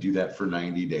 and then do that for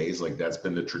 90 days. Like that's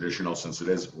been the traditional since it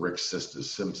is Rick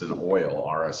Simpson oil,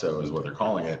 RSO is what they're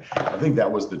calling it. I think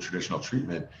that was the traditional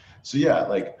treatment. So yeah,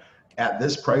 like at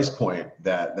this price point,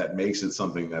 that makes it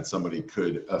something that somebody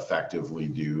could effectively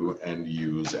do and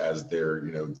use as their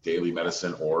daily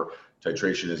medicine or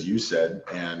titration, as you said,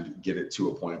 and get it to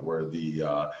a point where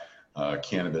the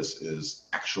cannabis is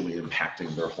actually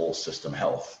impacting their whole system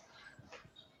health.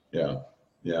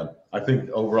 Yeah, I think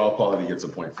overall quality gets a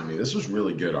point for me. This was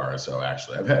really good RSO,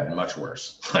 actually. I've had much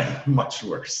worse, like much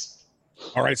worse.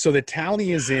 All right, so the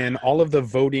tally is in. All of the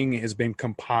voting has been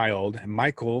compiled. And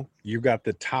Michael, you got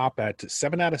the top at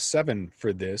 7 out of 7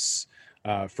 for this,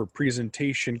 for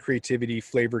presentation, creativity,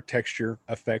 flavor, texture,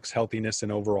 effects, healthiness,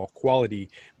 and overall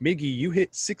quality. Miggy, you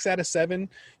hit 6 out of 7.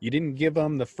 You didn't give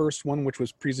them the first one, which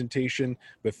was presentation,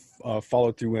 but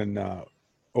followed through in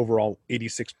overall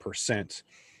 86%.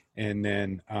 And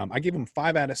then I gave them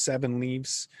 5 out of 7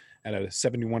 leaves at a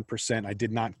 71%. I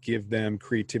did not give them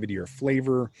creativity or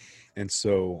flavor. And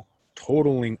so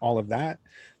totaling all of that,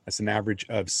 that's an average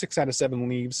of 6 out of 7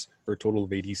 leaves for a total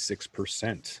of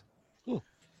 86%.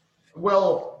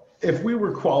 Well, if we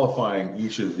were qualifying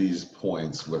each of these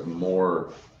points with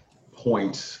more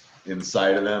points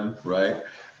inside of them, right?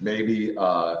 Maybe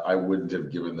I wouldn't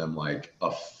have given them like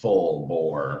a full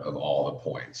bore of all the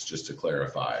points, just to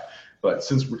clarify. But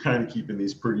since we're kind of keeping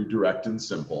these pretty direct and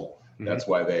simple, that's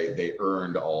why they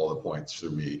earned all the points for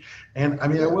me. And I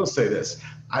mean, I will say this,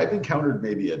 I've encountered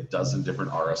maybe a dozen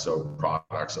different RSO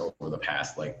products over the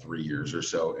past like 3 years or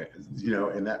so,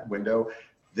 in that window.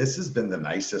 This has been the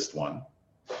nicest one,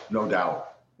 no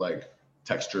doubt, like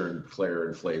texture and flair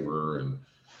and flavor. And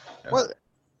Well,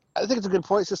 I think it's a good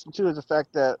point system too, is the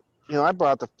fact that, I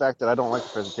brought up the fact that I don't like the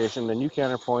presentation, and you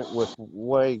counterpoint with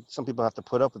way some people have to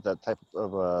put up with that type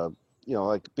of,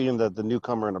 like being the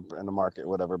newcomer in the market or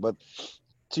whatever. But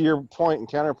to your point and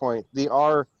counterpoint, there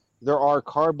are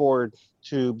cardboard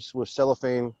tubes with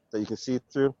cellophane that you can see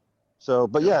through. So,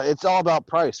 but yeah, it's all about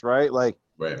price, right? Like,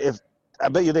 if I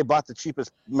bet you they bought the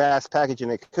cheapest mass packaging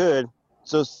they could,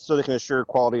 so they can assure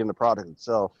quality in the product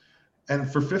itself.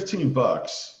 And for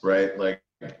 $15, right? Like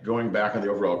going back on the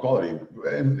overall quality,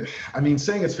 and I mean,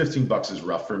 saying it's $15 is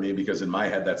rough for me because in my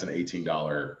head that's an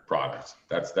 $18 product.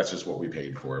 That's just what we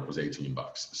paid for. It was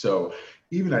 $18. So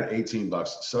even at $18,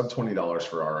 sub $20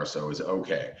 for RSO is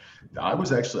okay. I've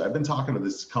been talking to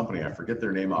this company, I forget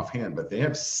their name offhand, but they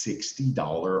have $60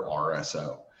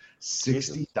 RSO,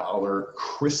 $60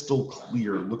 crystal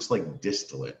clear, looks like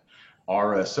distillate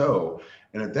RSO.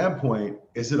 And at that point,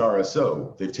 is it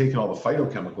RSO? They've taken all the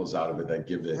phytochemicals out of it that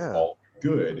give it all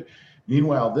good.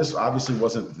 Meanwhile, this obviously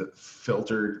wasn't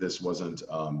filtered. This wasn't,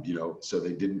 so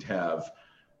they didn't have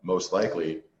most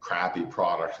likely crappy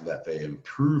product that they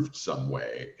improved some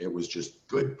way. It was just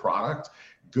good product,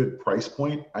 good price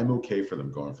point. I'm okay for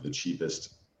them going for the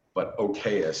cheapest, but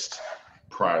okayest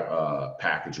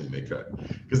packaging they could.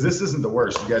 Because this isn't the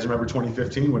worst. You guys remember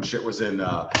 2015 when shit was in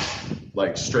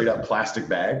like straight up plastic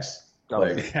bags?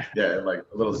 Like a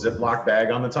little Ziploc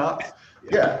bag on the top.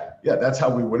 Yeah, that's how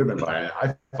we would have been buying it.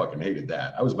 I fucking hated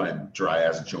that. I was buying dry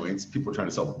ass joints. People were trying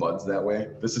to sell buds that way.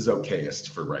 This is okayest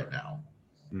for right now.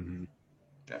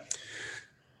 Yeah.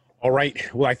 All right.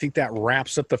 Well, I think that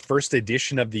wraps up the first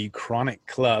edition of the Chronic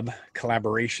Club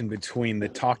collaboration between the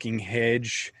Talking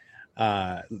Hedge,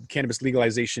 Cannabis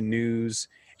Legalization News,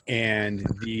 and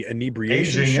the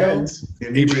Inebriation Show.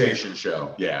 Inebriation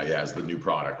Show. Yeah, it's the new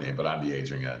product name, but I'm the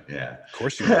Aging Ed. Yeah. Of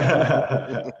course you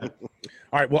are.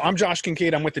 All right. Well, I'm Josh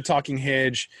Kincaid. I'm with the Talking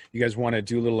Hedge. You guys want to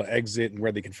do a little exit and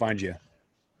where they can find you?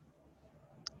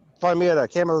 Find me at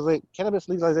Cannabis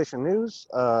Legalization News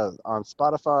on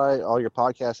Spotify, all your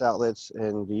podcast outlets,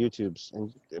 and the YouTubes.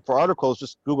 And for articles,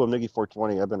 just Google Miggy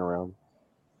 420. I've been around.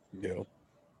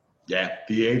 Yeah,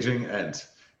 the Aging Ed.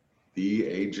 The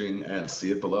Aging Ed.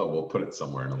 See it below. We'll put it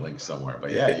somewhere in a link somewhere.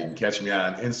 But yeah, you can catch me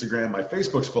on Instagram. My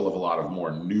Facebook's full of a lot of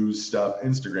more news stuff.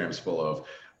 Instagram's full of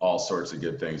all sorts of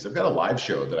good things. I've got a live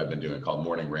show that I've been doing called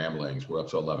Morning Ramblings. We're up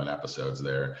to 11 episodes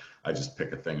there. I just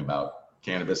pick a thing about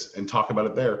cannabis and talk about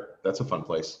it there. That's a fun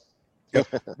place.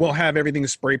 We'll have everything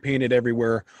spray painted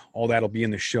everywhere. All that'll be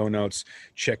in the show notes.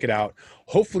 Check it out.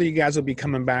 Hopefully you guys will be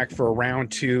coming back for a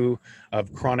round 2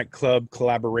 of Chronic Club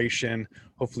collaboration.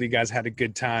 Hopefully you guys had a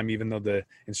good time, even though the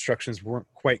instructions weren't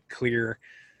quite clear.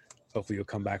 Hopefully you'll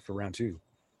come back for round 2.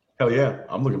 Hell yeah.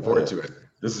 I'm looking forward to it.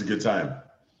 This is a good time.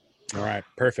 All right.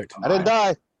 Perfect. I didn't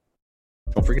die.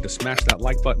 Don't forget to smash that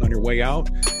like button on your way out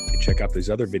and check out these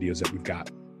other videos that we've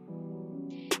got.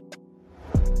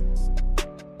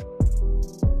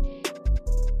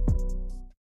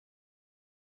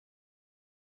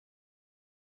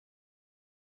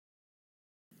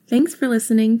 Thanks for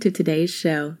listening to today's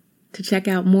show. To check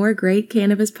out more great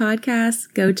cannabis podcasts,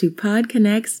 go to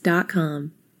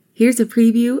podconnects.com. Here's a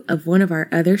preview of one of our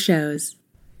other shows.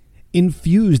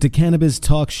 Infused, a cannabis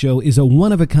talk show, is a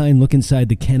one-of-a-kind look inside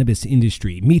the cannabis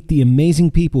industry. Meet the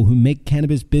amazing people who make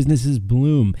cannabis businesses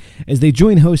bloom as they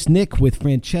join host Nick with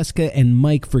Francesca and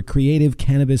Mike for creative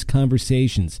cannabis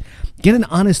conversations. Get an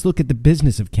honest look at the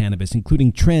business of cannabis,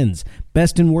 including trends,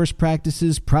 best and worst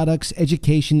practices, products,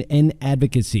 education, and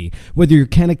advocacy. Whether you're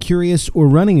canna curious or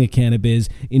running a cannabis,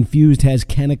 Infused has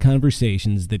canna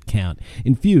conversations that count.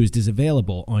 Infused is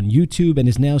available on YouTube and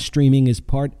is now streaming as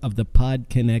part of the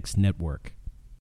PodConnects network.